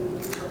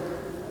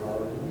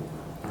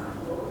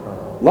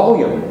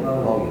 Loyam.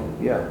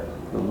 Yeah.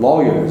 The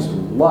loyam is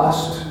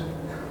lust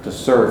to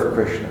serve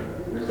Krishna.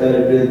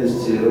 Нектарь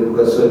преданности Рупа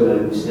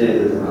Госвами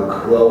объясняет это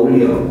как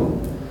лаульям.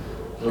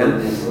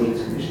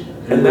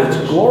 And that's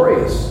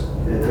glorious.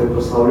 Это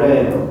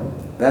прославляемо.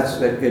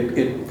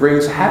 It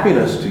brings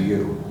happiness to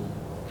you.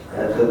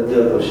 Это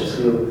делает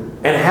счастливым.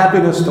 And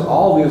happiness to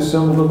all the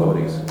assembled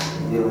devotees.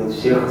 Делает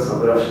всех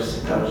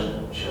собравшихся также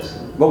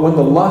счастливыми. But when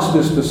the lust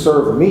is to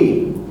serve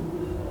me,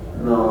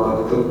 Но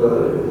как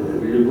только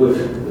любовь,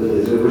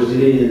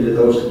 вожделение для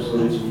того, чтобы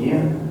служить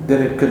мне,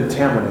 then it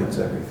contaminates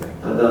everything.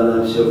 тогда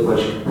она все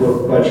пачкает.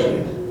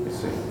 You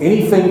see,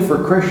 anything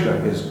for Krishna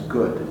is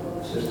good.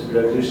 Все, что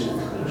для Кришны,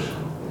 это хорошо.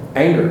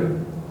 Anger.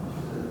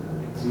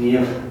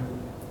 Гнев.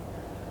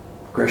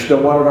 Krishna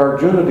wanted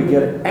Arjuna to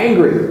get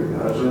angry.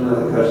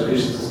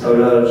 Кришна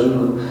заставлял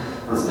Арджуну,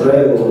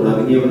 настраивал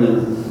на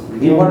гневное.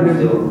 He wanted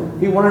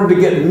him to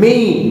get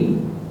mean.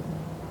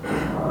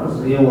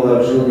 Гневал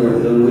Арджуну, и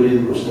он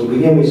говорит, что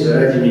гневайся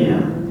ради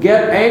меня.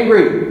 Get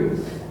angry.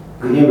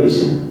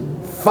 Гневайся.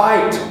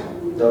 Fight.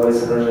 Давай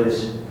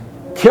сражайся.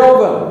 Kill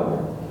them.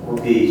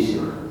 Убей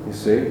всех. You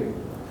see?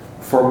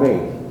 For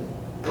me.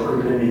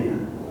 Только для меня.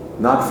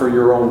 Not for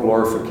your own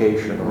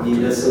glorification Не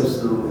для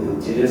собственного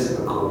интереса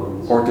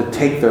какого-нибудь. or to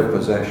take their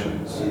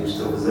possessions. Или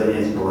чтобы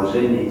занять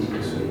положение и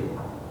теперь.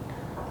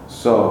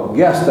 So,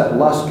 yes, that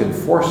lust can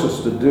force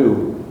us to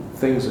do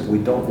things that we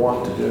don't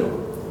want to do.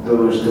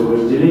 Думаю, что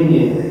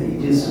вожделение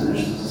единственное,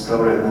 что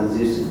заставляет нас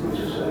действовать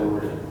против своей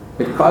воли.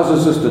 It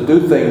causes us to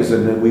do things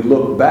and then we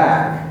look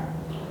back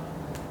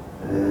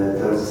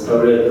Это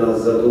заставляет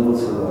нас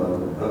задуматься,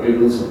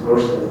 оглянуться в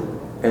прошлое.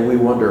 and we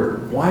wonder,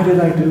 why did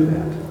I do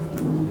that?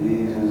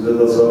 И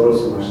задаться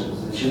вопросом,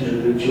 зачем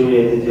же, для чего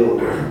я это делал?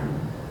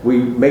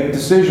 We make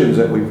decisions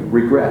that we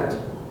regret.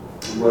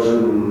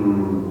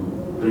 Можем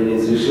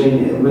принять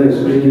решение, мы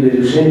приняли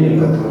решение,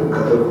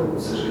 которых мы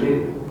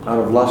сожалеем.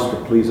 Out of lust to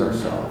please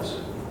ourselves.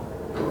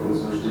 Только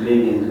из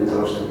вожделения для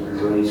того, чтобы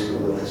удовлетворить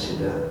кого-то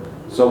себя.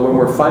 So when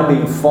we're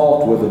finding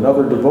fault with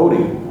another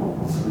devotee,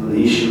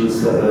 Ищем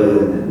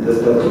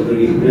недостатки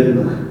других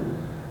преданных.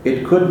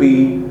 it could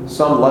be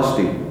some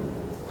lusty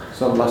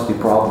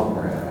problem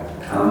we're having.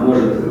 А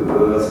может,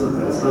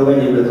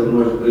 основанием этого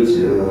может быть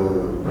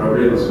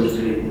проблема с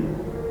вожделением.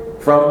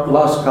 From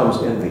lust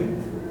comes envy.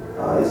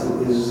 А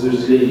из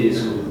вожделения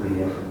исходит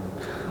гнев.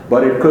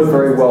 But it could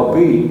very well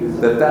be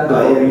that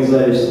А это devotee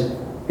зависть.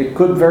 It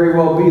could very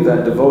well be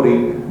that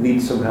devotee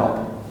needs some help.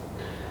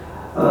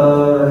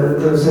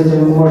 С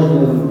этим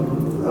можно,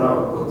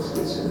 как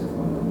сказать,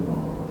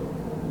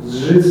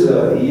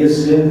 сжиться,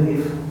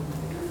 если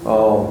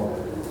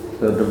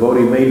The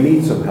devotee may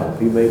need some help.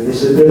 He may.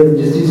 если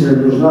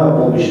действительно нужна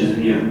помощь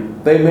извне,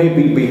 They may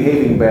be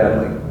behaving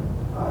badly.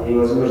 они,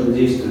 возможно,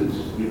 действуют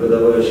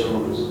неподобающим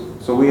образом.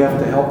 So we have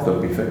to help them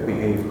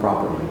behave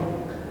properly.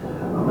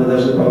 Мы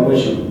должны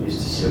помочь им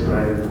вести себя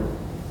правильно.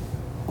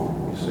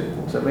 You see?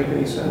 Does that make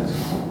any sense?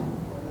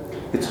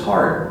 It's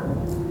hard.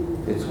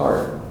 It's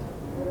hard.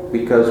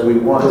 Because we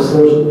want. Это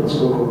сложно,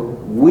 поскольку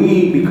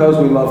Because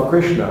we love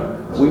Krishna,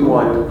 we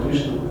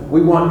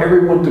want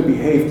everyone to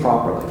behave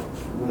properly.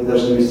 мы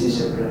должны вести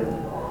себя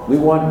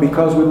правильно.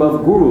 Because we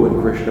love Guru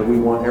and Krishna, we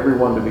want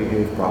everyone to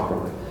behave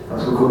properly.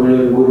 Поскольку мы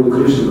любим Гуру и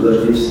Кришну, мы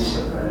должны вести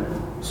себя правильно.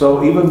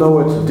 So even though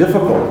it's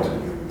difficult,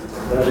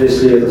 Даже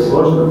если это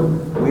сложно,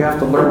 we have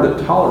to learn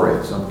to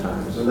tolerate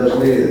sometimes. мы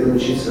должны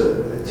научиться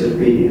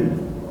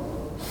терпению.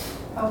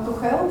 How to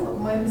help?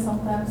 Maybe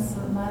sometimes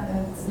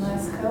it's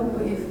nice help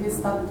if we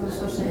start to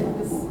associate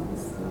with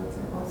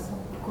also.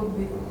 Could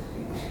be.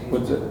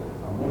 What's it?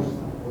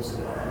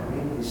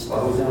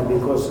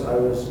 Because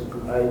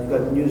I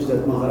got news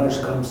that Maharaj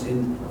comes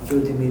in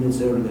 30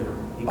 minutes earlier.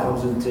 He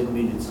comes in 10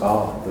 minutes.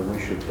 Oh, then we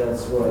should.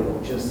 That's why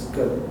just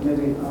got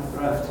maybe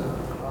after.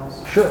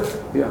 Sure.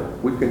 Yeah,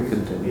 we can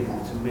continue.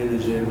 To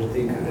manage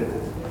everything.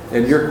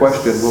 And your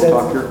question, we'll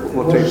talk.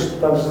 We'll take.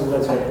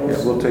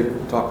 Yeah, We'll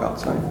talk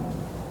outside.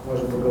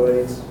 Можем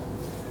поговорить.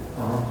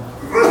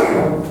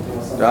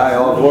 Jai,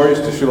 all glories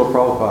to Srila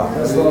Prabhupada.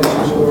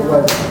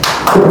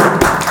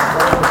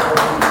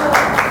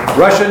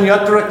 Russian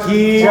Yatra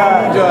ki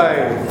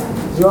jai.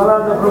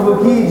 Jivananda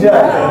Prabhu ki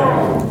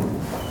jai.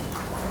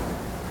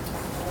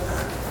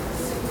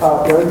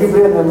 Дорогие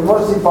преданные,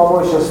 можете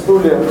помочь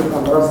стулья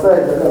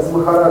расставить, как раз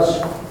Махарадж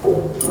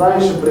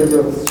раньше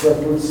придет, сейчас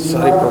будет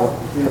семинар.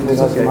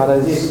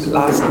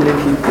 Last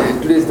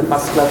week, today is the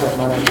first class of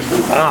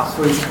Maharaj.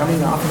 So he's coming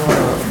half an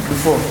hour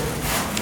before.